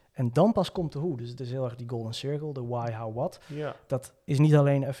vertellen. En dan pas komt de hoe. Dus het is heel erg die golden circle, de why, how, what. Ja. Dat is niet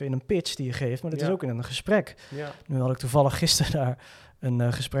alleen even in een pitch die je geeft, maar dat is ook in een gesprek. Ja. Nu had ik toevallig gisteren daar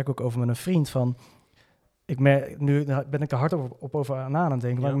een gesprek ook over met een vriend van... Nu ben ik er hard op over aan het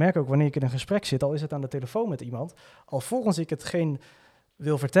denken, maar ik merk ook wanneer ik in een gesprek zit, al is het aan de telefoon met iemand, alvorens ik hetgeen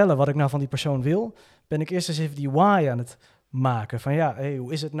wil vertellen wat ik nou van die persoon wil, ben ik eerst eens even die why aan het maken. Van ja, hey,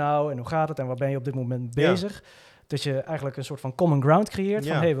 hoe is het nou en hoe gaat het en waar ben je op dit moment bezig? Ja. Dat je eigenlijk een soort van common ground creëert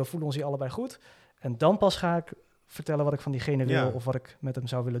van hey, we voelen ons hier allebei goed. En dan pas ga ik vertellen wat ik van diegene wil of wat ik met hem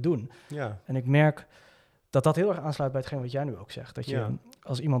zou willen doen. Ja. En ik merk dat dat heel erg aansluit bij hetgeen wat jij nu ook zegt. Dat je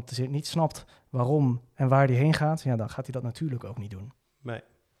als iemand niet snapt waarom en waar die heen gaat, dan gaat hij dat natuurlijk ook niet doen. Nee.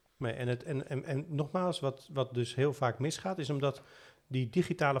 En nogmaals, wat dus heel vaak misgaat, is omdat die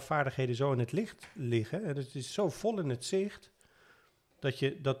digitale vaardigheden zo in het licht liggen, en het is zo vol in het zicht, dat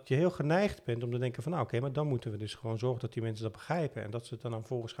je heel geneigd bent om te denken van, nou oké, maar dan moeten we dus gewoon zorgen dat die mensen dat begrijpen en dat ze het dan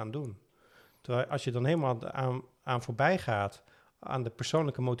vervolgens gaan doen. Terwijl als je dan helemaal aan voorbij gaat, aan de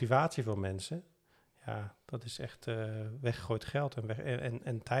persoonlijke motivatie van mensen, ja, dat is echt weggegooid geld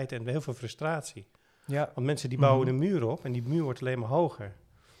en tijd en heel veel frustratie. Ja. Want mensen die bouwen een muur op en die muur wordt alleen maar hoger.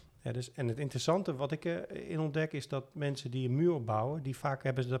 Ja, dus, en het interessante wat ik in ontdek is dat mensen die een muur opbouwen, die vaak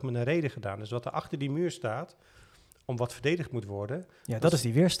hebben ze dat met een reden gedaan. Dus wat er achter die muur staat, om wat verdedigd moet worden. Ja, dat is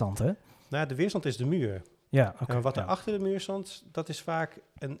die weerstand, hè? Nou, de weerstand is de muur. Ja, oké. En wat er achter de muur stond, dat is vaak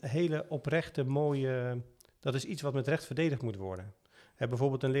een hele oprechte, mooie... Dat is iets wat met recht verdedigd moet worden.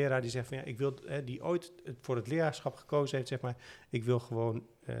 Bijvoorbeeld een leraar die zegt van ja, ik wil, die ooit voor het leraarschap gekozen heeft, zeg maar, ik wil gewoon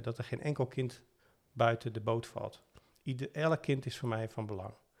dat er geen enkel kind buiten de boot valt. Elk kind is voor mij van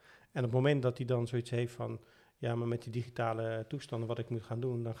belang. En op het moment dat hij dan zoiets heeft van, ja, maar met die digitale toestanden wat ik moet gaan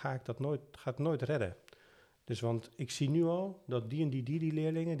doen, dan ga ik dat nooit redden. Dus want ik zie nu al dat die en die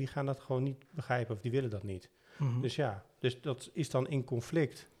leerlingen, die gaan dat gewoon niet begrijpen of die willen dat niet. Mm-hmm. Dus dat is dan in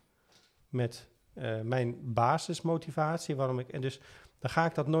conflict met mijn basismotivatie, en dus dan ga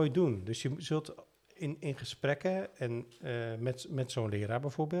ik dat nooit doen. Dus je zult in gesprekken en met zo'n leraar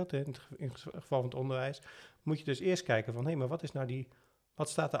bijvoorbeeld, in het geval van het onderwijs, moet je dus eerst kijken van, hé, maar wat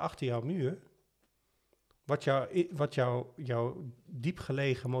staat er achter jouw muur? Wat jouw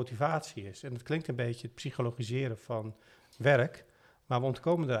diepgelegen motivatie is. En het klinkt een beetje het psychologiseren van werk, maar we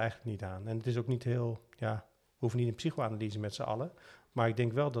ontkomen er eigenlijk niet aan. En het is ook niet heel, we hoeven niet een psychoanalyse met z'n allen, maar ik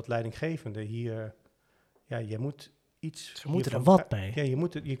denk wel dat leidinggevende hier, je iets... Ze moeten er wat mee. Ja,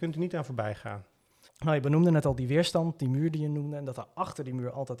 je kunt er niet aan voorbij gaan. Nou, je benoemde net al die weerstand, die muur die je noemde, en dat er achter die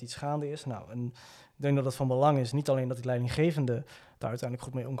muur altijd iets gaande is. Nou, en ik denk dat het van belang is, niet alleen dat die leidinggevende daar uiteindelijk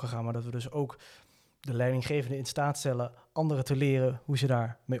goed mee om kan gaan, maar dat we dus ook de leidinggevende in staat stellen anderen te leren hoe ze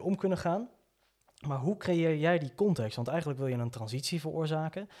daarmee om kunnen gaan. Maar hoe creëer jij die context? Want eigenlijk wil je een transitie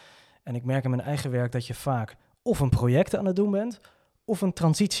veroorzaken. En ik merk in mijn eigen werk dat je vaak of een project aan het doen bent, of een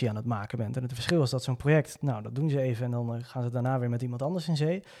transitie aan het maken bent. En het verschil is dat zo'n project, nou, dat doen ze even en dan gaan ze daarna weer met iemand anders in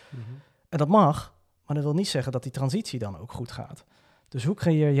zee. Mm-hmm. En dat mag, maar dat wil niet zeggen dat die transitie dan ook goed gaat. Dus hoe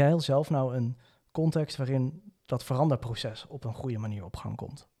creëer jij zelf nou een context waarin dat veranderproces op een goede manier op gang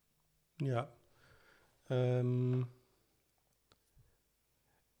komt? Ja.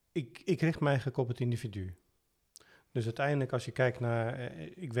 Ik richt mij eigenlijk op het individu. Dus uiteindelijk als je kijkt naar...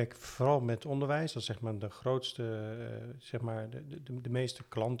 ik werk vooral met onderwijs. Dat is zeg maar de grootste... zeg maar de meeste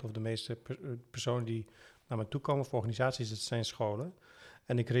klanten of de meeste personen die naar me toe komen voor organisaties, dat zijn scholen.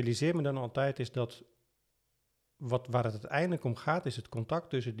 En ik realiseer me dan altijd is dat... waar het uiteindelijk om gaat, is het contact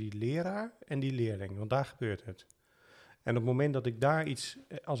tussen die leraar en die leerling. Want daar gebeurt het. En op het moment dat ik daar iets...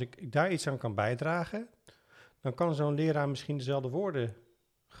 als ik daar iets aan kan bijdragen, dan kan zo'n leraar misschien dezelfde woorden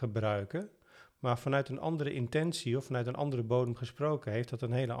gebruiken, maar vanuit een andere intentie of vanuit een andere bodem gesproken heeft dat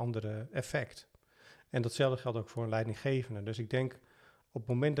een hele andere effect. En datzelfde geldt ook voor een leidinggevende. Dus ik denk op het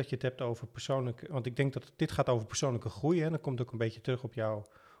moment dat je het hebt over persoonlijke... want ik denk dat dit gaat over persoonlijke groei. En dan komt ook een beetje terug op jouw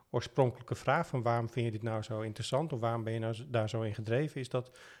oorspronkelijke vraag van waarom vind je dit nou zo interessant of waarom ben je nou daar zo in gedreven, is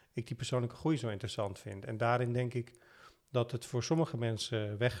dat ik die persoonlijke groei zo interessant vind. En daarin denk ik dat het voor sommige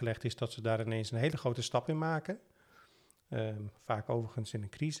mensen weggelegd is dat ze daar ineens een hele grote stap in maken. Vaak overigens in een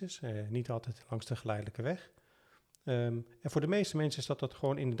crisis, niet altijd langs de geleidelijke weg. En voor de meeste mensen is dat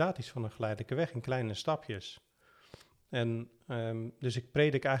gewoon inderdaad iets van een geleidelijke weg in kleine stapjes. En dus ik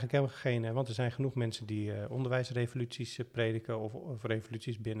predik eigenlijk helemaal geen... want er zijn genoeg mensen die onderwijsrevoluties prediken of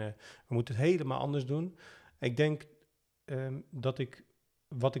revoluties binnen. We moeten het helemaal anders doen. Ik denk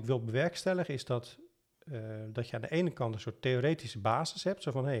wat ik wil bewerkstelligen is dat je aan de ene kant een soort theoretische basis hebt.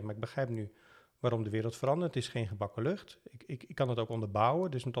 Zo van, hé, maar ik begrijp nu waarom de wereld verandert. Het is geen gebakken lucht. Ik kan het ook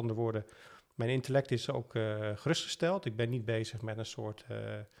onderbouwen. Dus met andere woorden, mijn intellect is ook gerustgesteld. Ik ben niet bezig met een soort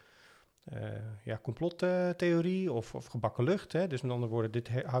complottheorie of gebakken lucht. Hè. Dus met andere woorden, dit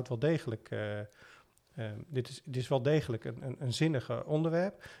houdt wel degelijk... dit is wel degelijk een zinnig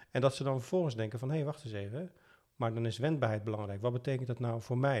onderwerp. En dat ze dan vervolgens denken van, hé, wacht eens even. Maar dan is wendbaarheid belangrijk. Wat betekent dat nou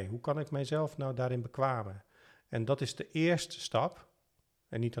voor mij? Hoe kan ik mijzelf nou daarin bekwamen? En dat is de eerste stap.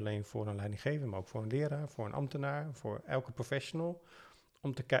 En niet alleen voor een leidinggever, maar ook voor een leraar, voor een ambtenaar, voor elke professional.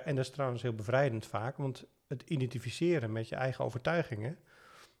 En dat is trouwens heel bevrijdend vaak, want het identificeren met je eigen overtuigingen,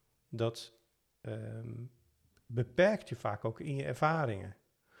 dat beperkt je vaak ook in je ervaringen.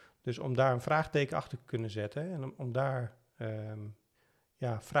 Dus om daar een vraagteken achter te kunnen zetten en om daar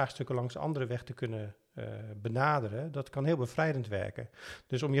vraagstukken langs de andere weg te kunnen benaderen, dat kan heel bevrijdend werken.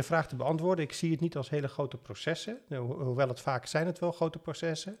 Dus om je vraag te beantwoorden, ik zie het niet als hele grote processen, hoewel het vaak zijn het wel grote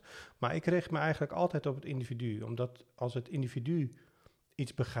processen, maar ik richt me eigenlijk altijd op het individu, omdat als het individu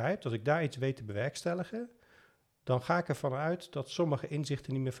iets begrijpt, als ik daar iets weet te bewerkstelligen, dan ga ik ervan uit dat sommige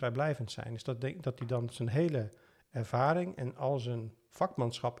inzichten niet meer vrijblijvend zijn. Dus dat hij dan zijn hele ervaring en al zijn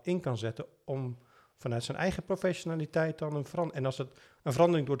vakmanschap in kan zetten om vanuit zijn eigen professionaliteit dan en als het een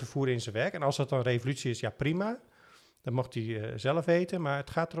verandering door te voeren in zijn werk. En als dat dan revolutie is, ja prima. Dat mag hij zelf weten. Maar het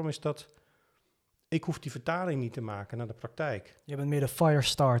gaat erom is dat ik hoef die vertaling niet te maken naar de praktijk. Je bent meer de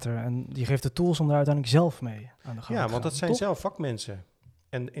firestarter en die geeft de tools om daar uiteindelijk zelf mee aan de gang te gaan. Ja, want dat zijn toch? zelf vakmensen.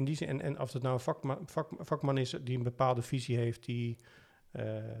 En in die zin, en of het nou een vakman is die een bepaalde visie heeft die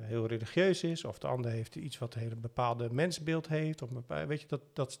heel religieus is, of de ander heeft iets wat een hele bepaalde mensbeeld heeft, of weet je,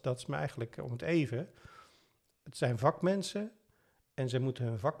 dat is me eigenlijk om het even. Het zijn vakmensen en ze moeten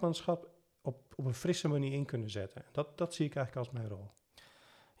hun vakmanschap op een frisse manier in kunnen zetten. Dat zie ik eigenlijk als mijn rol.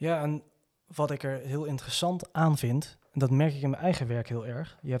 Ja, en wat ik er heel interessant aan vind, en dat merk ik in mijn eigen werk heel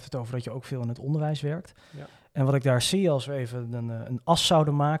erg. Je hebt het over dat je ook veel in het onderwijs werkt. Ja. En wat ik daar zie, als we even een as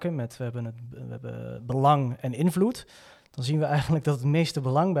zouden maken met we hebben belang en invloed, dan zien we eigenlijk dat het meeste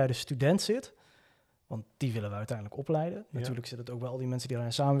belang bij de student zit. Want die willen we uiteindelijk opleiden. Ja. Natuurlijk zit het ook bij al die mensen die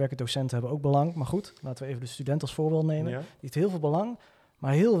daarin samenwerken. Docenten hebben ook belang. Maar goed, laten we even de student als voorbeeld nemen. Ja. Die heeft heel veel belang,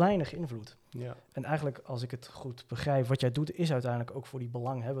 maar heel weinig invloed. Ja. En eigenlijk, als ik het goed begrijp, wat jij doet, is uiteindelijk ook voor die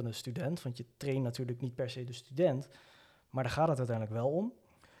belanghebbende student. Want je traint natuurlijk niet per se de student, maar daar gaat het uiteindelijk wel om.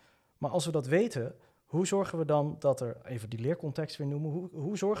 Maar als we dat weten, hoe zorgen we dan dat er, even die leercontext weer noemen,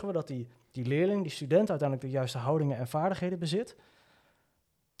 hoe zorgen we dat die leerling, die student uiteindelijk de juiste houdingen en vaardigheden bezit,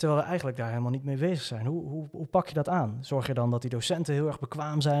 terwijl we eigenlijk daar helemaal niet mee bezig zijn? Hoe pak je dat aan? Zorg je dan dat die docenten heel erg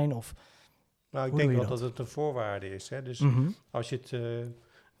bekwaam zijn? Of Nou, ik Hoe denk doe je wel dat? dat het een voorwaarde is. Hè? Dus als je het...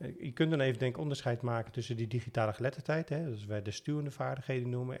 je kunt dan even denk ik onderscheid maken tussen die digitale geletterdheid, hè, dus wij de stuwende vaardigheden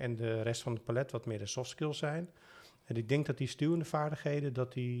noemen, en de rest van het palet wat meer de soft skills zijn. En ik denk dat die stuwende vaardigheden,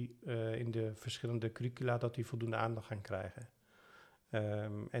 dat die in de verschillende curricula, dat die voldoende aandacht gaan krijgen.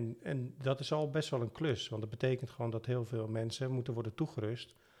 En dat is al best wel een klus, want dat betekent gewoon dat heel veel mensen moeten worden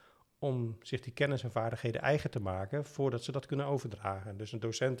toegerust om zich die kennis en vaardigheden eigen te maken voordat ze dat kunnen overdragen. Dus de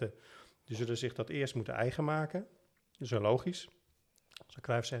docenten die zullen zich dat eerst moeten eigen maken. Dat is wel logisch. Zou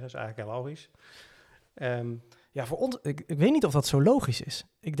Cruijff zeggen, is eigenlijk heel logisch. Ja, voor ons, ik weet niet of dat zo logisch is.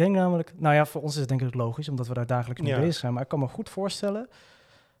 Ik denk namelijk, nou ja, voor ons is het denk ik logisch, omdat we daar dagelijks mee bezig zijn. Maar ik kan me goed voorstellen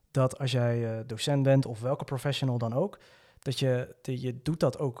dat als jij docent bent of welke professional dan ook, dat je doet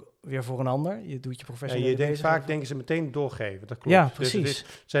dat ook weer voor een ander. Je doet je professionele bezigheid. Vaak denken ze meteen doorgeven, dat klopt. Ja, precies.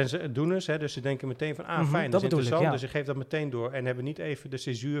 Dus zijn ze doeners, hè, dus ze denken meteen van, fijn, dat is interessant. Dus je geeft dat meteen door en hebben niet even de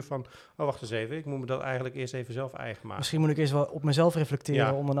césuur van, wacht eens even, ik moet me dat eigenlijk eerst even zelf eigen maken. Misschien moet ik eerst wel op mezelf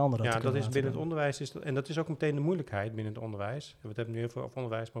reflecteren om een ander dat te kunnen dat is binnen doen. het onderwijs, en dat is ook meteen de moeilijkheid binnen het onderwijs. We hebben nu heel veel over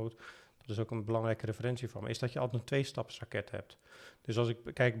onderwijs, maar goed, dat is ook een belangrijke referentie van me, is dat je altijd een tweestapsraket hebt. Dus als ik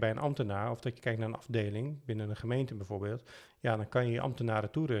kijk bij een ambtenaar, of dat je kijkt naar een afdeling, binnen een gemeente bijvoorbeeld, ja, dan kan je je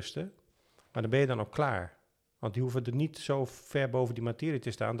ambtenaren toerusten, maar dan ben je dan ook klaar. Want die hoeven er niet zo ver boven die materie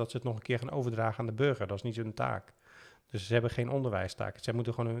te staan dat ze het nog een keer gaan overdragen aan de burger. Dat is niet hun taak. Dus ze hebben geen onderwijstaak. Ze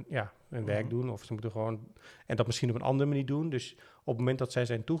moeten gewoon hun werk doen, of ze moeten gewoon, en dat misschien op een andere manier doen. Dus op het moment dat zij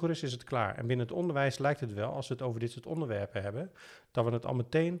zijn toegerust, is het klaar. En binnen het onderwijs lijkt het wel, als we het over dit soort onderwerpen hebben, dat we het al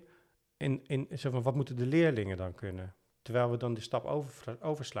meteen in zeg van, wat moeten de leerlingen dan kunnen? Terwijl we dan de stap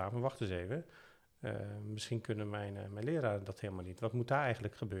overslaan, maar wacht eens even, misschien kunnen mijn leraren dat helemaal niet. Wat moet daar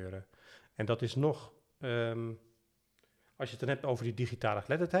eigenlijk gebeuren? En dat is nog, als je het dan hebt over die digitale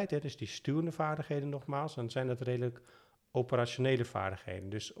geletterdheid, hè, dus die stuwende vaardigheden nogmaals, dan zijn dat redelijk operationele vaardigheden.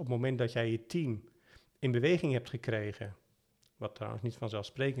 Dus op het moment dat jij je team in beweging hebt gekregen, wat trouwens niet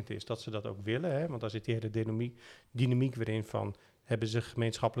vanzelfsprekend is, dat ze dat ook willen, hè, want daar zit die hele dynamiek weer in van, hebben ze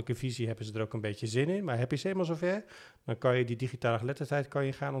gemeenschappelijke visie, hebben ze er ook een beetje zin in, maar heb je ze helemaal zover, dan kan je die digitale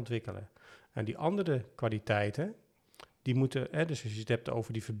geletterdheid gaan ontwikkelen. En die andere kwaliteiten, die moeten, dus als je het hebt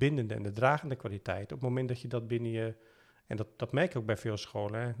over die verbindende en de dragende kwaliteit, op het moment dat je dat binnen je, en dat merk ik ook bij veel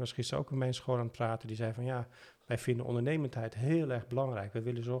scholen, hè. Ik was gisteren ook met mijn school aan het praten, die zei van ja, wij vinden ondernemendheid heel erg belangrijk. We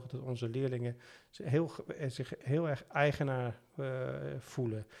willen zorgen dat onze leerlingen zich heel erg eigenaar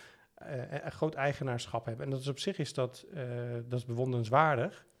voelen, een groot eigenaarschap hebben. En dat is op zich dat is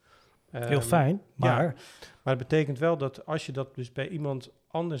bewonderenswaardig. Heel fijn, maar... Ja, maar het betekent wel dat als je dat dus bij iemand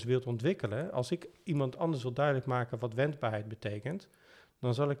anders wilt ontwikkelen, als ik iemand anders wil duidelijk maken wat wendbaarheid betekent,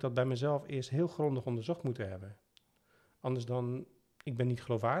 dan zal ik dat bij mezelf eerst heel grondig onderzocht moeten hebben. Anders dan, ik ben niet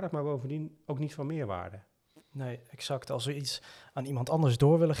geloofwaardig, maar bovendien ook niet van meerwaarde. Nee, exact. Als we iets aan iemand anders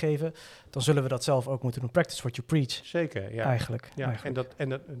door willen geven, dan zullen we dat zelf ook moeten doen. Practice what you preach. Zeker, ja. Eigenlijk. Ja, eigenlijk. En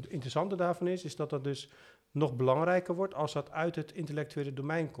het interessante daarvan is dat dat dus nog belangrijker wordt als dat uit het intellectuele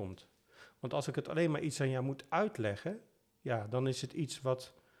domein komt. Want als ik het alleen maar iets aan jou moet uitleggen, ja, dan is het iets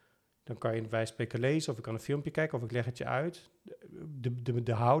wat, dan kan je bij spreken lezen of ik kan een filmpje kijken of ik leg het je uit.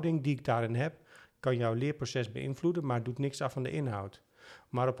 De houding die ik daarin heb, kan jouw leerproces beïnvloeden, maar doet niks af van de inhoud.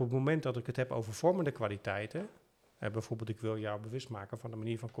 Maar op het moment dat ik het heb over vormende kwaliteiten, bijvoorbeeld ik wil jou bewust maken van de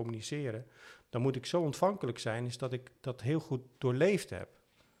manier van communiceren, dan moet ik zo ontvankelijk zijn, is dat ik dat heel goed doorleefd heb.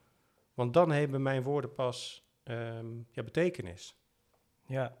 Want dan hebben mijn woorden pas betekenis.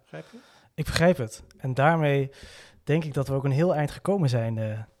 Ja, begrijp je? Ik begrijp het. En daarmee denk ik dat we ook een heel eind gekomen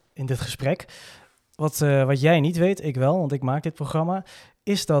zijn in dit gesprek. Wat jij niet weet, ik wel, want ik maak dit programma,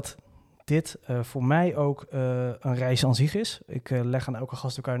 is dat dit voor mij ook een reis aan zich is. Ik leg aan elke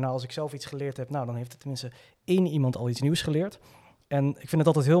gast elkaar, als ik zelf iets geleerd heb, dan heeft er tenminste één iemand al iets nieuws geleerd. En ik vind het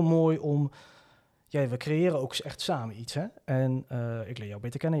altijd heel mooi om, we creëren ook echt samen iets. Hè? En ik leer jou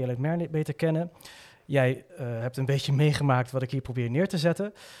beter kennen, jij leert mij beter kennen. Jij hebt een beetje meegemaakt wat ik hier probeer neer te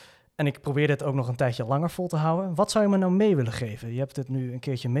zetten. En ik probeer dit ook nog een tijdje langer vol te houden. Wat zou je me nou mee willen geven? Je hebt het nu een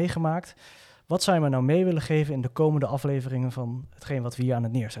keertje meegemaakt. Wat zou je me nou mee willen geven in de komende afleveringen van hetgeen wat we hier aan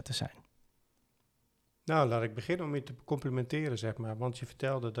het neerzetten zijn? Nou, laat ik beginnen om je te complimenteren, zeg maar. Want je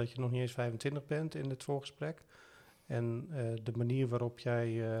vertelde dat je nog niet eens 25 bent in het voorgesprek. En de manier waarop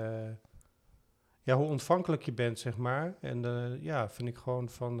jij, hoe ontvankelijk je bent, zeg maar. En vind ik gewoon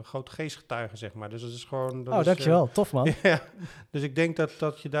van grote geestgetuigen, zeg maar. Dus dat is gewoon... dankjewel. Tof, man. Ja, dus ik denk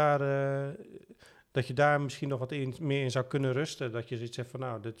dat je daar misschien nog wat meer in zou kunnen rusten. Dat je zoiets zegt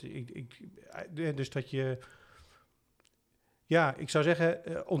van, dus dat je... Ja, ik zou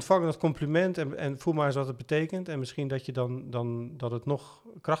zeggen, ontvang dat compliment en voel maar eens wat het betekent. En misschien dat je dan dat het nog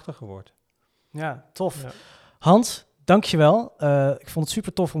krachtiger wordt. Ja, tof. Ja. Hans, dankjewel. Ik vond het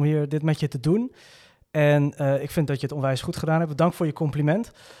super tof om hier dit met je te doen. En ik vind dat je het onwijs goed gedaan hebt. Dank voor je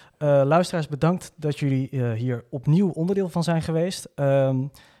compliment. Luisteraars, bedankt dat jullie hier opnieuw onderdeel van zijn geweest.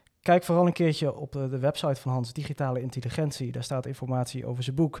 Kijk vooral een keertje op de website van Hans, Digitale Intelligentie. Daar staat informatie over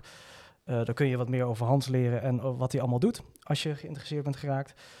zijn boek. Daar kun je wat meer over Hans leren en wat hij allemaal doet, als je geïnteresseerd bent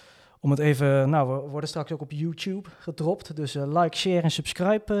geraakt. Om het even, we worden straks ook op YouTube gedropt. Dus like, share en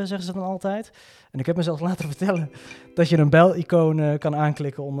subscribe, zeggen ze dan altijd. En ik heb mezelf laten vertellen dat je een bel-icoon kan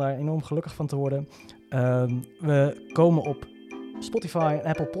aanklikken om daar enorm gelukkig van te worden. We komen op Spotify en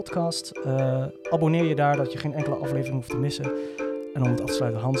Apple Podcast. Abonneer je daar, dat je geen enkele aflevering hoeft te missen. En om het af te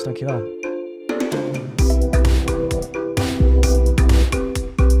sluiten, Hans, dankjewel.